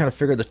I had to kind of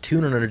figure out the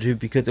tune on it too,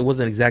 because it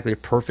wasn't exactly a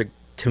perfect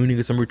tuning.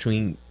 It's somewhere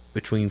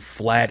between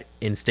flat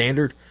and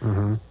standard.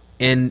 Mm-hmm.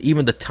 And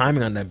even the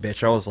timing on that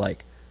bitch, I was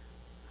like,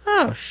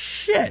 oh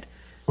shit.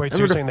 Wait, so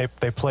you're saying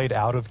they played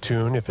out of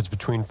tune if it's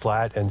between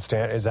flat and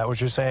stand? Is that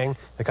what you're saying?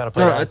 They kind of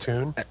played out of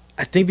tune?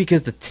 I think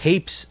because the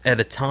tapes at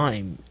a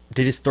time,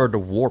 they just started to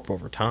warp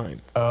over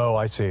time. Oh,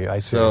 I see.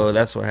 So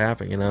that's what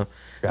happened, Gotcha.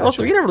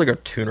 Also, you never really got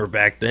a tuner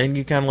back then.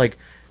 You kind of like,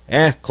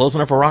 close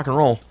enough for rock and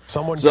roll.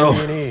 Someone give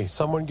me an E.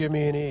 Someone give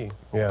me an E.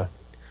 Yeah.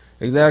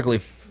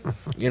 Exactly.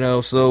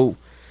 So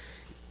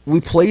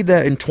we played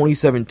that in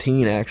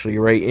 2017, actually,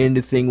 right? And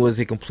the thing was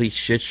a complete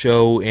shit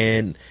show,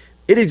 and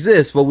it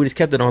exists, but we just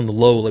kept it on the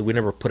low. Like, we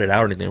never put it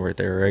out or anything right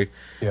there, right?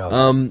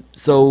 Yeah.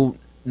 So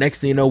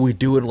next thing you know, we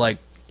do it like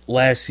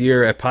last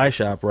year at Pie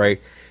Shop,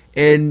 right?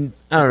 And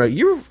I don't know,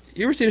 you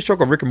ever see the show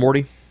called Rick and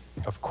Morty?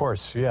 Of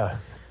course, yeah.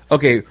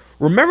 Okay,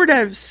 remember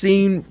that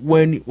scene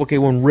when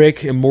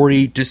Rick and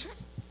Morty just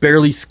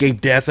barely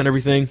escape death and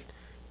everything,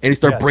 and he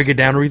start breaking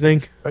down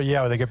everything?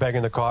 Yeah, when they get back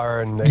in the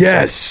car and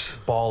they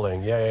start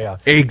bawling. Yeah.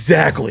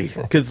 Exactly,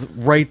 because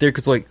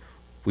like,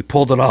 we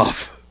pulled it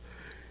off.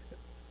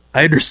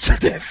 I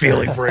understood that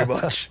feeling very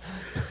much,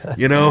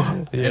 and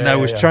I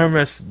was trying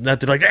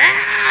not to like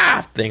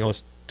thing. I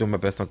was doing my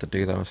best not to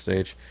do that on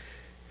stage.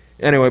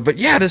 Anyway, but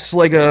yeah, this is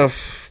like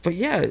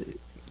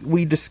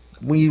we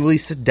really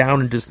sit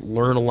down and just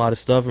learn a lot of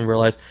stuff and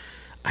realize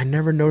I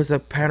never noticed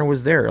that pattern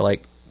was there.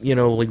 Like, you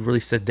know, like really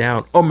sit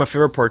down. Oh, my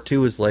favorite part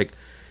too is like,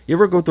 you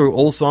ever go through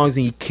old songs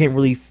and you can't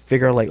really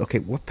figure out like, okay,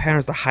 what pattern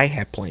is the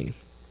hi-hat playing?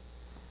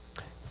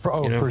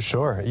 For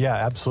sure. Yeah,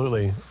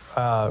 absolutely.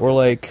 Or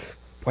like,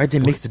 why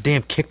did they mix the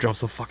damn kick drum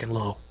so fucking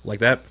low? Like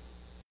that?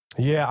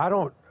 Yeah, I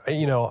don't,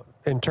 you know,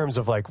 in terms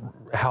of like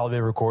how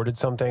they recorded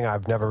something,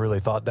 I've never really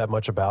thought that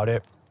much about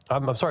it.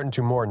 I'm starting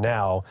to more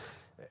now.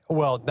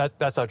 Well,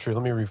 that's not true.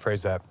 Let me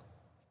rephrase that.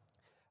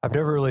 I've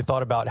never really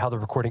thought about how the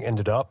recording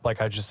ended up.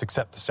 Like, I just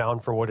accept the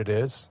sound for what it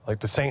is. Like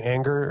the Saint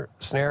Anger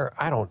snare,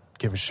 I don't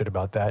give a shit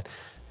about that.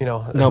 You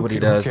know, nobody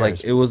does.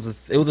 Like, it was a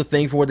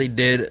thing for what they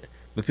did,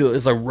 but people,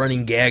 it's a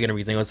running gag and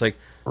everything. It's like,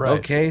 right.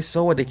 Okay,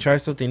 so what? They tried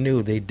something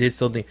new. They did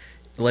something.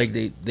 Like,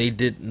 they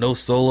did no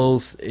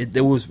solos. It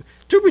was,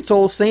 to be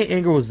told, Saint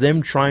Anger was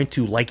them trying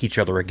to like each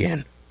other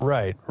again.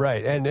 Right.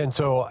 And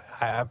so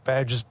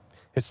I just,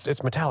 it's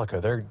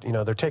Metallica.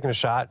 They're taking a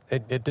shot.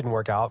 It didn't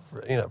work out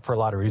for a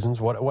lot of reasons,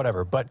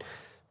 whatever. But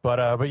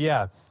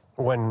yeah,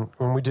 when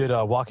we did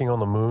Walking on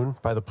the Moon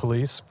by the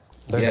Police,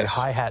 there's a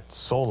hi-hat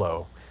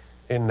solo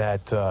in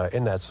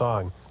that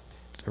song.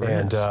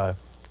 And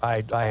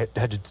I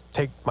had to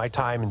take my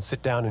time and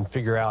sit down and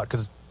figure out,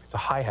 because it's a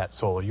hi-hat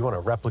solo. You want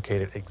to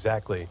replicate it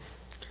exactly. And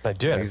I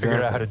did. Exactly. I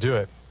figured out how to do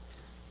it.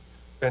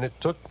 And it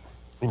took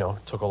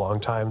a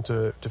long time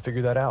to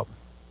figure that out.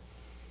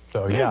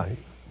 So yeah,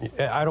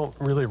 I don't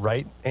really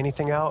write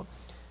anything out.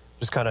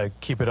 Just kind of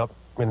keep it up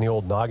in the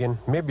old noggin.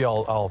 Maybe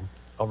I'll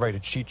write a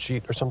cheat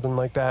sheet or something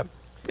like that.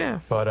 Yeah.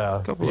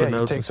 But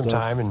you take some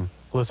time and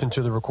listen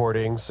to the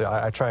recordings.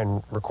 I try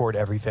and record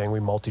everything. We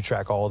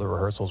multi-track all the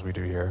rehearsals we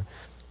do here.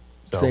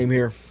 So, same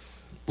here.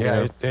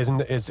 Yeah,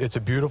 it's a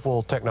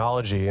beautiful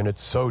technology, and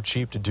it's so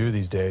cheap to do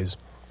these days.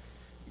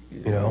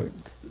 You know,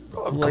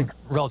 like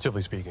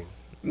relatively speaking.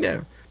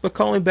 Yeah, but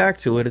calling back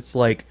to it, it's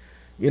like,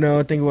 I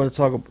think you want to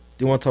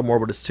talk more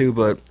about this too.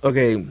 But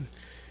okay,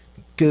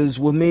 because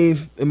with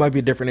me, it might be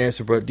a different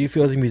answer. But do you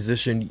feel as a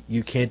musician,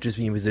 you can't just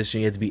be a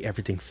musician? You have to be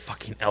everything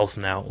fucking else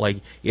now. Like,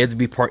 you have to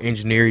be part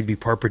engineer, you have to be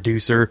part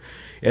producer,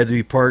 you have to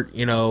be part,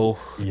 you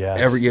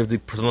have to be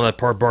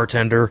part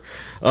bartender,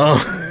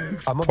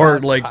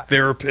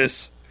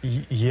 therapist.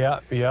 Yeah.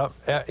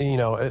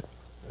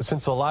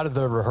 Since a lot of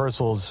the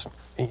rehearsals,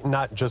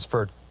 not just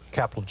for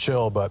Capital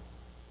Chill, but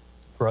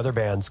for other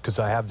bands, because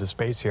I have the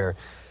space here,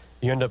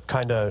 you end up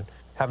kind of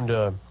having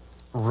to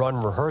run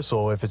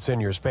rehearsal if it's in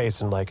your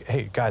space, and like,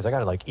 hey guys, I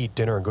gotta like eat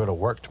dinner and go to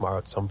work tomorrow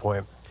at some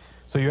point.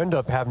 So you end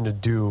up having to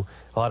do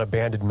a lot of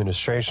band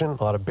administration,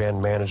 a lot of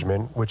band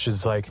management, which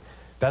is like,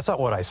 that's not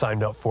what I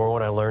signed up for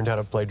when I learned how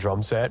to play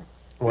drum set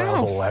when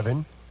I was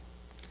 11.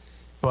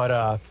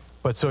 But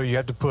so you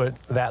have to put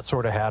that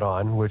sort of hat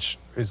on, which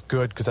is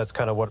good because that's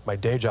kind of what my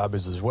day job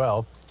is as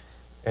well,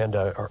 and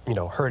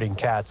herding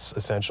cats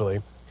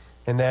essentially.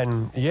 And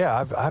then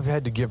I've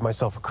had to give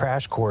myself a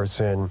crash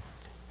course in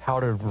how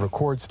to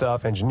record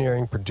stuff,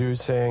 engineering,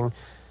 producing,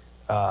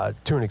 to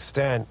an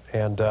extent.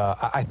 And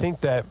I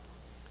think that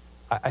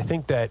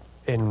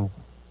in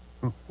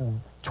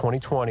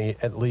 2020,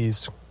 at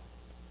least,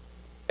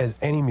 as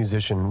any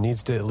musician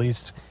needs to at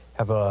least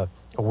have a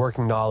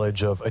working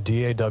knowledge of a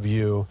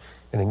DAW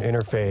and an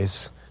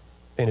interface,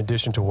 in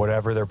addition to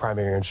whatever their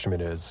primary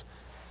instrument is.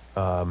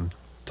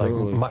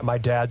 Totally. Like my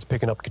dad's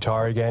picking up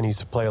guitar again. He used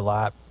to play a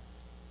lot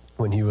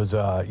when he was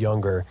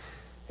younger,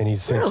 and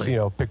he's since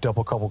picked up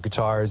a couple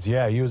guitars.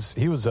 Yeah, he was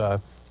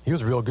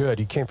real good.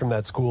 He came from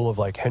that school of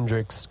like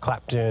Hendrix,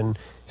 Clapton,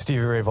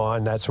 Stevie Ray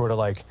Vaughan, that sort of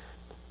like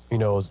the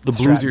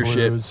bluesier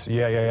blues. Shit.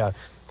 Yeah.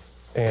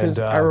 Because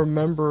I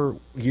remember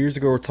years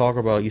ago we were talking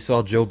about, you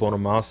saw Joe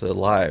Bonamassa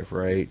live,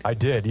 right? I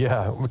did,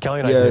 yeah. Kelly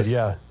and I did,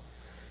 yeah.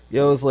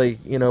 Yeah, it was like,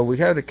 we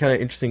had a kind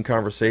of interesting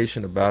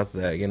conversation about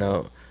that,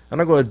 I'm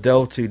not going to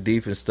delve too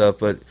deep and stuff,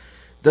 but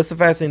that's the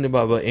fascinating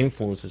thing about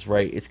influences,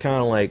 right? It's kind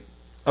of like,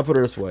 I'll put it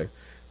this way.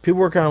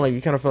 People were kind of like,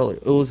 you kind of felt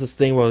like, it was this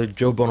thing where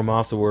Joe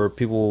Bonamassa where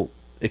people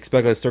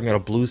expected a certain kind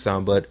of blues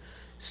sound, but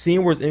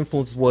seeing where his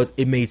influence was,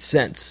 it made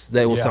sense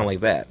that it would sound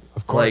like that.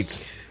 Of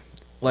course.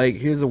 Like,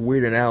 here's a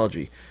weird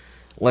analogy.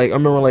 Like, I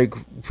remember, like,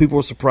 people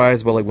were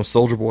surprised about, like, when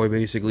Soulja Boy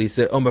basically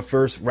said, my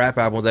first rap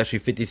album was actually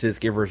 50 Cent's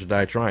Give Her a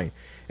Die Trying.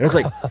 And I was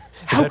like,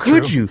 how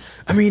could you?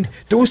 I mean,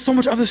 there was so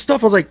much other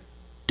stuff. I was like,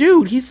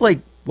 dude, he's like,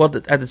 well,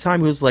 at the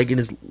time he was like in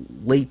his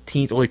late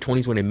teens, early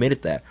 20s when he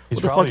admitted that.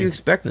 What the fuck are you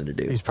expecting him to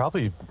do? He's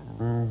probably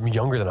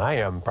younger than I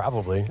am,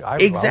 probably.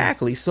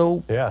 Exactly.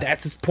 So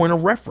that's his point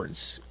of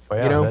reference.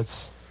 Well,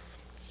 that's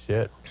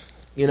shit.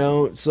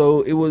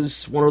 So it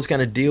was one of those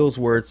kind of deals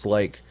where it's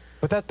like.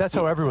 But that's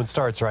how everyone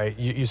starts, right?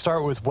 You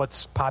start with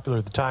what's popular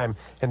at the time,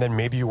 and then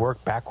maybe you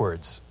work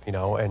backwards,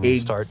 and you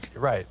start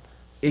right.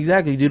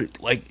 Exactly. You do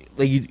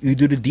you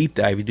do the deep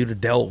dive, you do the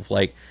delve,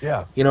 like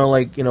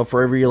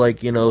for every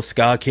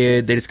ska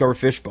kid they discover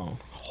Fishbone,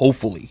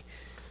 hopefully,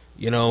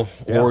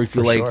 or if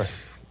you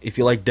if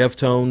you like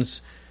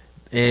Deftones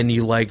and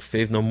you like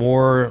Faith No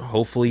More,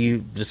 hopefully you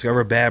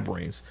discover Bad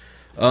Brains,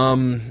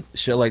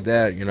 shit like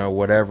that,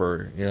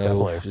 whatever,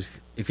 Definitely. Just,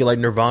 if you like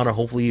Nirvana,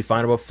 hopefully you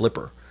find about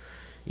Flipper,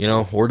 you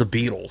know, or the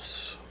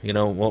Beatles. You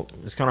know, well,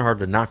 it's kind of hard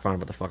to not find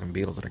about the fucking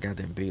Beatles or the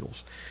goddamn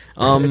Beatles.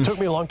 It took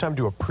me a long time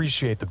to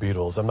appreciate the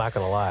Beatles. I'm not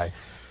going to lie.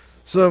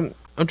 So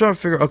I'm trying to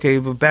figure. Okay,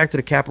 but back to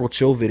the Capital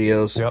Chill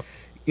videos. Yep.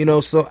 You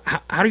know, so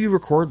how do you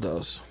record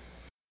those?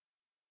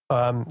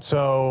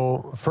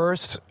 So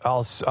first,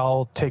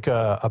 I'll take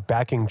a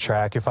backing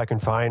track if I can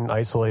find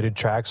isolated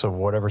tracks of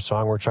whatever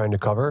song we're trying to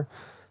cover.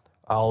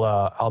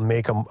 I'll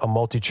make a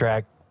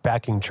multi-track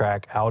backing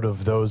track out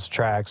of those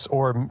tracks,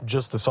 or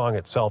just the song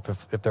itself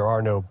if there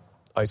are no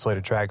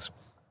isolated tracks.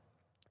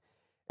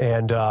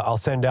 And I'll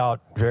send out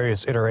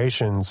various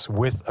iterations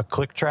with a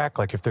click track.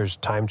 Like if there's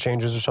time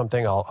changes or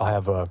something, I'll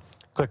have a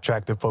click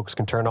track that folks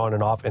can turn on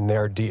and off in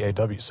their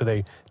DAW. So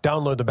they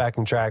download the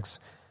backing tracks,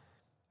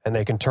 and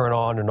they can turn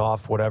on and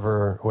off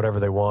whatever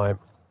they want.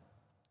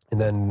 And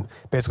then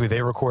basically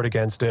they record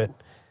against it.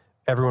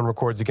 Everyone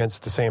records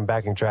against the same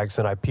backing tracks,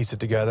 and I piece it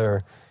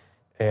together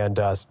and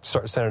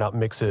start sending out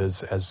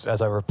mixes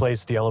as I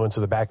replace the elements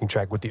of the backing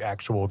track with the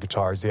actual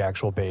guitars, the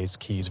actual bass,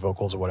 keys,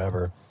 vocals, or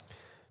whatever.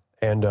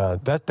 And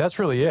that's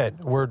really it.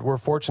 We're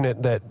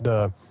fortunate that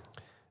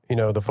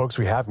the folks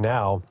we have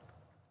now,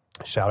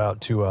 shout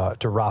out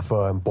to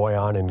Rafa and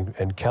Boyan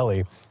and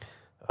Kelly,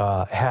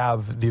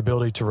 have the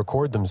ability to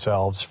record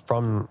themselves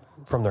from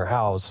their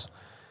house,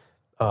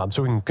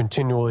 so we can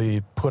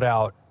continually put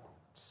out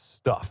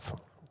stuff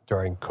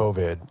during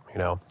COVID, you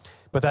know.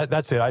 But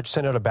that's it. I just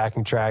sent out a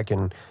backing track,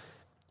 and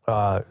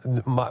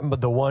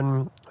the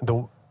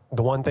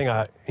one thing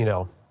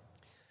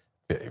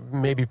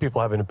maybe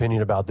people have an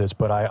opinion about this,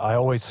 but I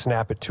always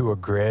snap it to a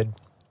grid.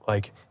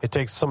 Like, it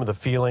takes some of the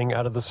feeling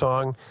out of the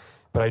song,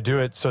 but I do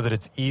it so that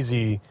it's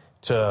easy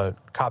to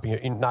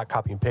not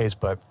copy and paste,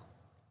 but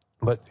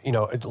you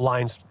know, it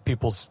lines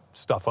people's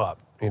stuff up,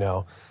 you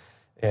know.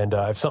 And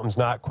if something's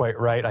not quite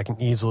right, I can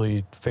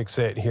easily fix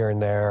it here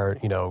and there,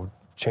 you know,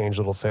 change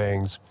little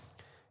things.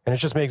 And it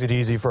just makes it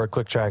easy for a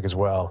click track as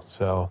well.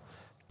 So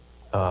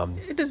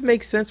it just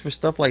makes sense for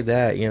stuff like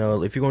that, you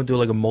know. If you're going to do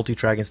like a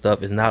multi-track and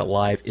stuff, it's not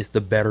live, it's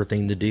the better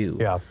thing to do.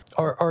 Yeah.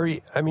 Or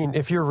I mean,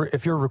 if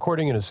you're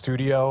recording in a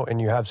studio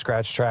and you have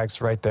scratch tracks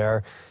right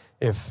there,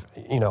 if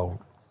you know,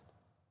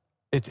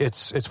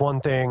 it's one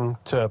thing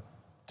to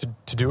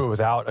do it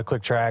without a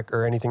click track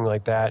or anything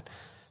like that,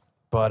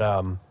 but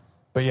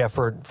yeah,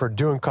 for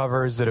doing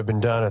covers that have been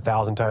done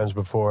 1,000 times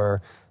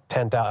before,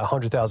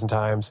 100,000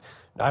 times,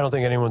 I don't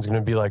think anyone's going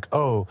to be like,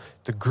 oh,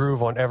 the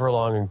groove on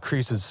Everlong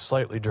increases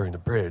slightly during the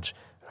bridge.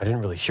 I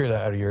didn't really hear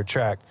that out of your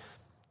track.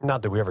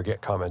 Not that we ever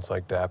get comments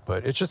like that,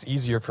 but it's just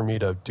easier for me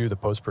to do the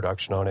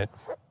post-production on it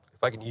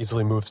if I can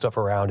easily move stuff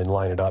around and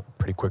line it up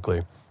pretty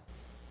quickly.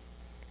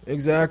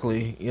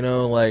 Exactly. You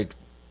know, like,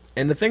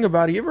 and the thing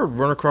about it, you ever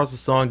run across a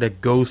song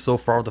that goes so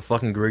far with the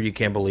fucking grid you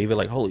can't believe it?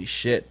 Like, holy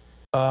shit.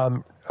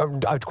 Quite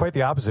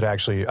the opposite,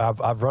 actually.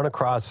 I've run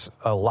across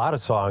a lot of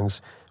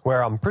songs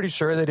where I'm pretty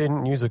sure they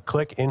didn't use a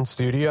click in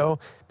studio,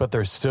 but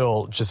they're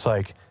still just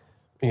like,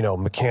 you know,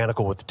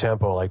 mechanical with the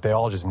tempo. Like, they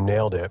all just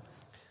nailed it.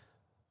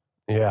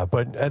 Yeah,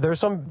 but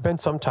there's been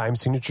some time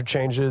signature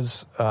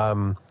changes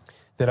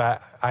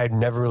that I'd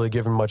never really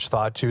given much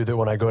thought to, that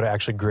when I go to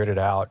actually grid it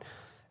out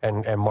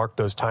and mark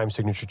those time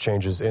signature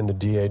changes in the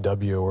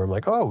DAW, where I'm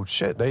like, oh,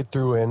 shit, they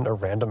threw in a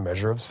random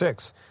measure of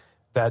 6.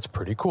 That's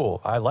pretty cool.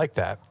 I like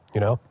that, you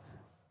know?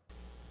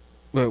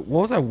 Wait,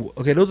 what was that?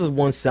 Okay, there was this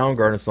one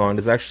Soundgarden song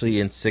that's actually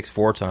in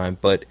 6/4 time,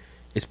 but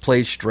it's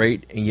played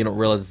straight, and you don't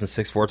realize it's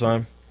in 6/4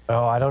 time.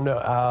 Oh, I don't know.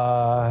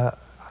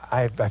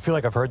 I feel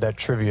like I've heard that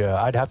trivia.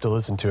 I'd have to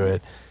listen to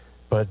it,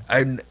 but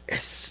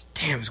it's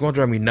going to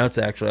drive me nuts.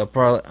 Actually,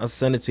 I'll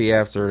send it to you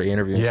after the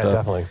interview and stuff. Yeah,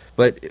 definitely.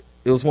 But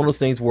it was one of those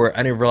things where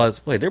I didn't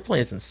realize. Wait, they're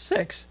playing this in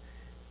 6,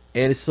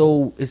 and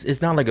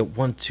it's not like a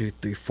 1, 2,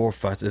 3, 4,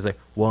 5. It's like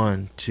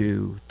 1,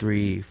 2,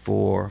 3,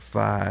 4,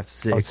 5,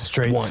 6. Oh, it's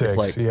straight 1. 6. It's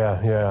like,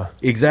 yeah.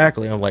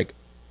 Exactly. I'm like,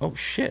 oh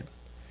shit.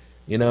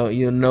 You know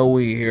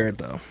when you hear it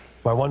though.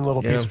 My one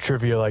little piece of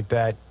trivia like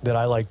that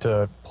I like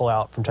to pull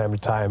out from time to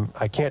time.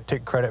 I can't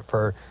take credit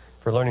for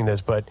learning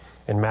this, but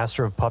in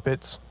Master of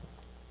Puppets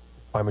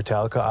by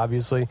Metallica,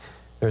 obviously,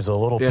 there's a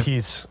little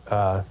piece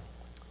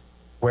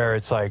where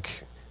it's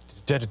like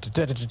that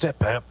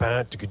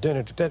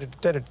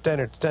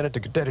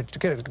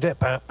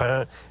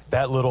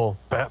little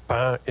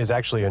is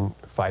actually in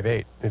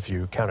 5/8 if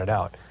you count it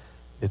out.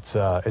 It's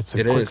a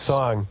quick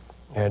song,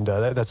 and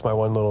that's my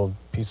one little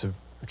piece of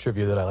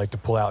trivia that I like to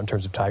pull out in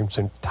terms of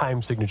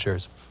time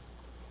signatures.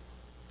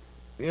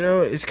 You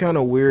know, it's kind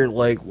of weird.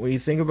 Like, when you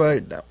think about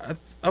it,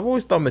 I've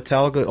always thought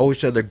Metallica always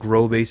tried to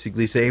grow,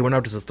 basically say, hey, we're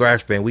not just a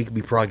thrash band, we could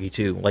be proggy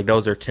too. Like, that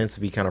was their tends to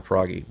be kind of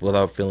proggy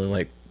without feeling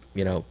like,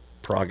 you know,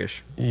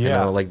 proggish. Yeah, you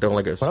know, like, don't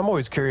like us. What I'm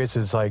always curious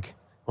is, like,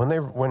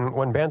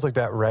 when bands like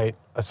that write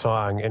a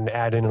song and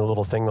add in a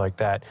little thing like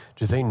that,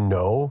 do they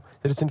know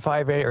that it's in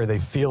 5/8, or they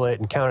feel it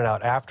and count it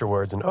out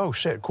afterwards and, oh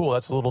shit, cool,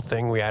 that's a little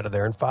thing we added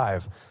there in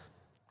 5.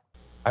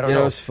 I don't know.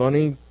 You know, it's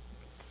funny.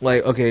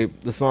 Like, okay,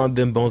 the song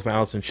 "Them Bones" by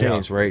Alice in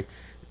Chains, right?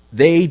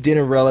 They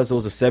didn't realize it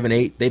was a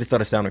 7/8. They just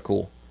thought it sounded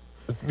cool.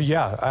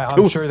 Yeah,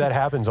 I'm sure that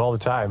happens all the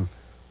time.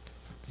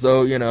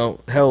 So, you know,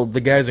 hell,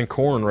 the guys in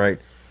Korn, right?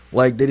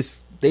 Like, they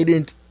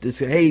didn't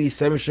say, hey, these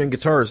 7-string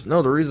guitars.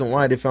 No, the reason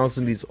why they found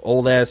some of these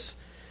old-ass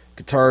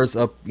guitars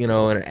up, you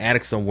know, in an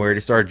attic somewhere, they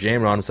started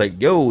jamming on. It's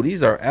like, yo,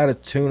 these are out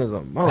of tune as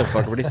a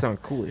motherfucker, but they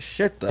sound cool as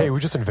shit, though. Hey, we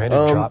just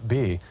invented drop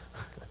B.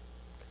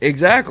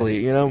 Exactly,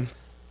 you know.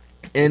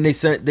 And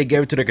they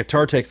gave it to the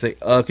guitar tech, say,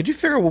 could you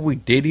figure out what we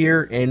did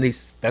here? And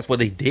that's what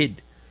they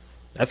did.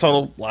 That's how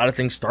a lot of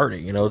things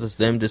started, you know, just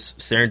them just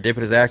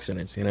serendipitous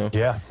accidents, you know.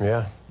 Yeah.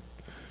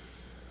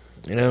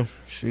 You know,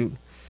 shoot.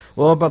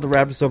 Well, I'm about to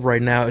wrap this up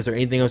right now. Is there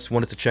anything else you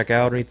wanted to check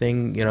out or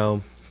anything, you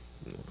know,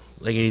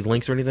 like any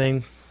links or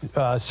anything?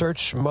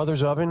 Search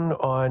Mother's Oven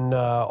on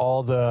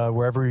all the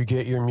wherever you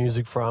get your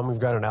music from. We've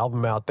got an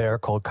album out there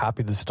called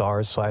Copy the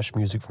Stars /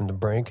 Music from the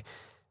Brink.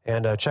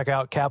 And check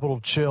out Capital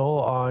Chill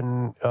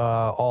on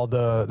all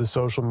the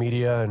social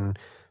media and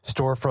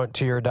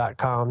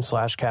storefrontier.com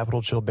 /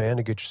 Capital Chill Band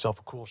to get yourself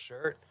a cool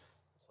shirt.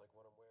 It's like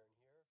what I'm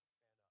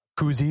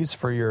wearing here. Koozies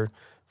for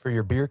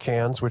your beer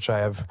cans, which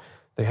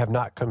they have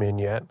not come in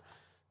yet.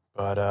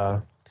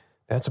 But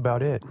that's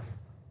about it.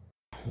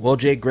 Well,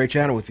 Jake, great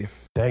chatting with you.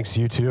 Thanks,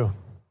 you too.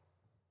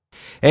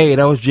 Hey,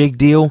 that was Jake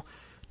Deal.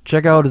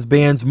 Check out his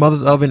bands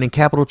Mother's Oven and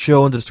Capital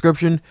Chill in the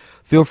description.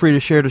 Feel free to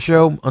share the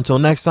show. Until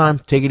next time,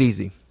 take it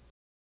easy.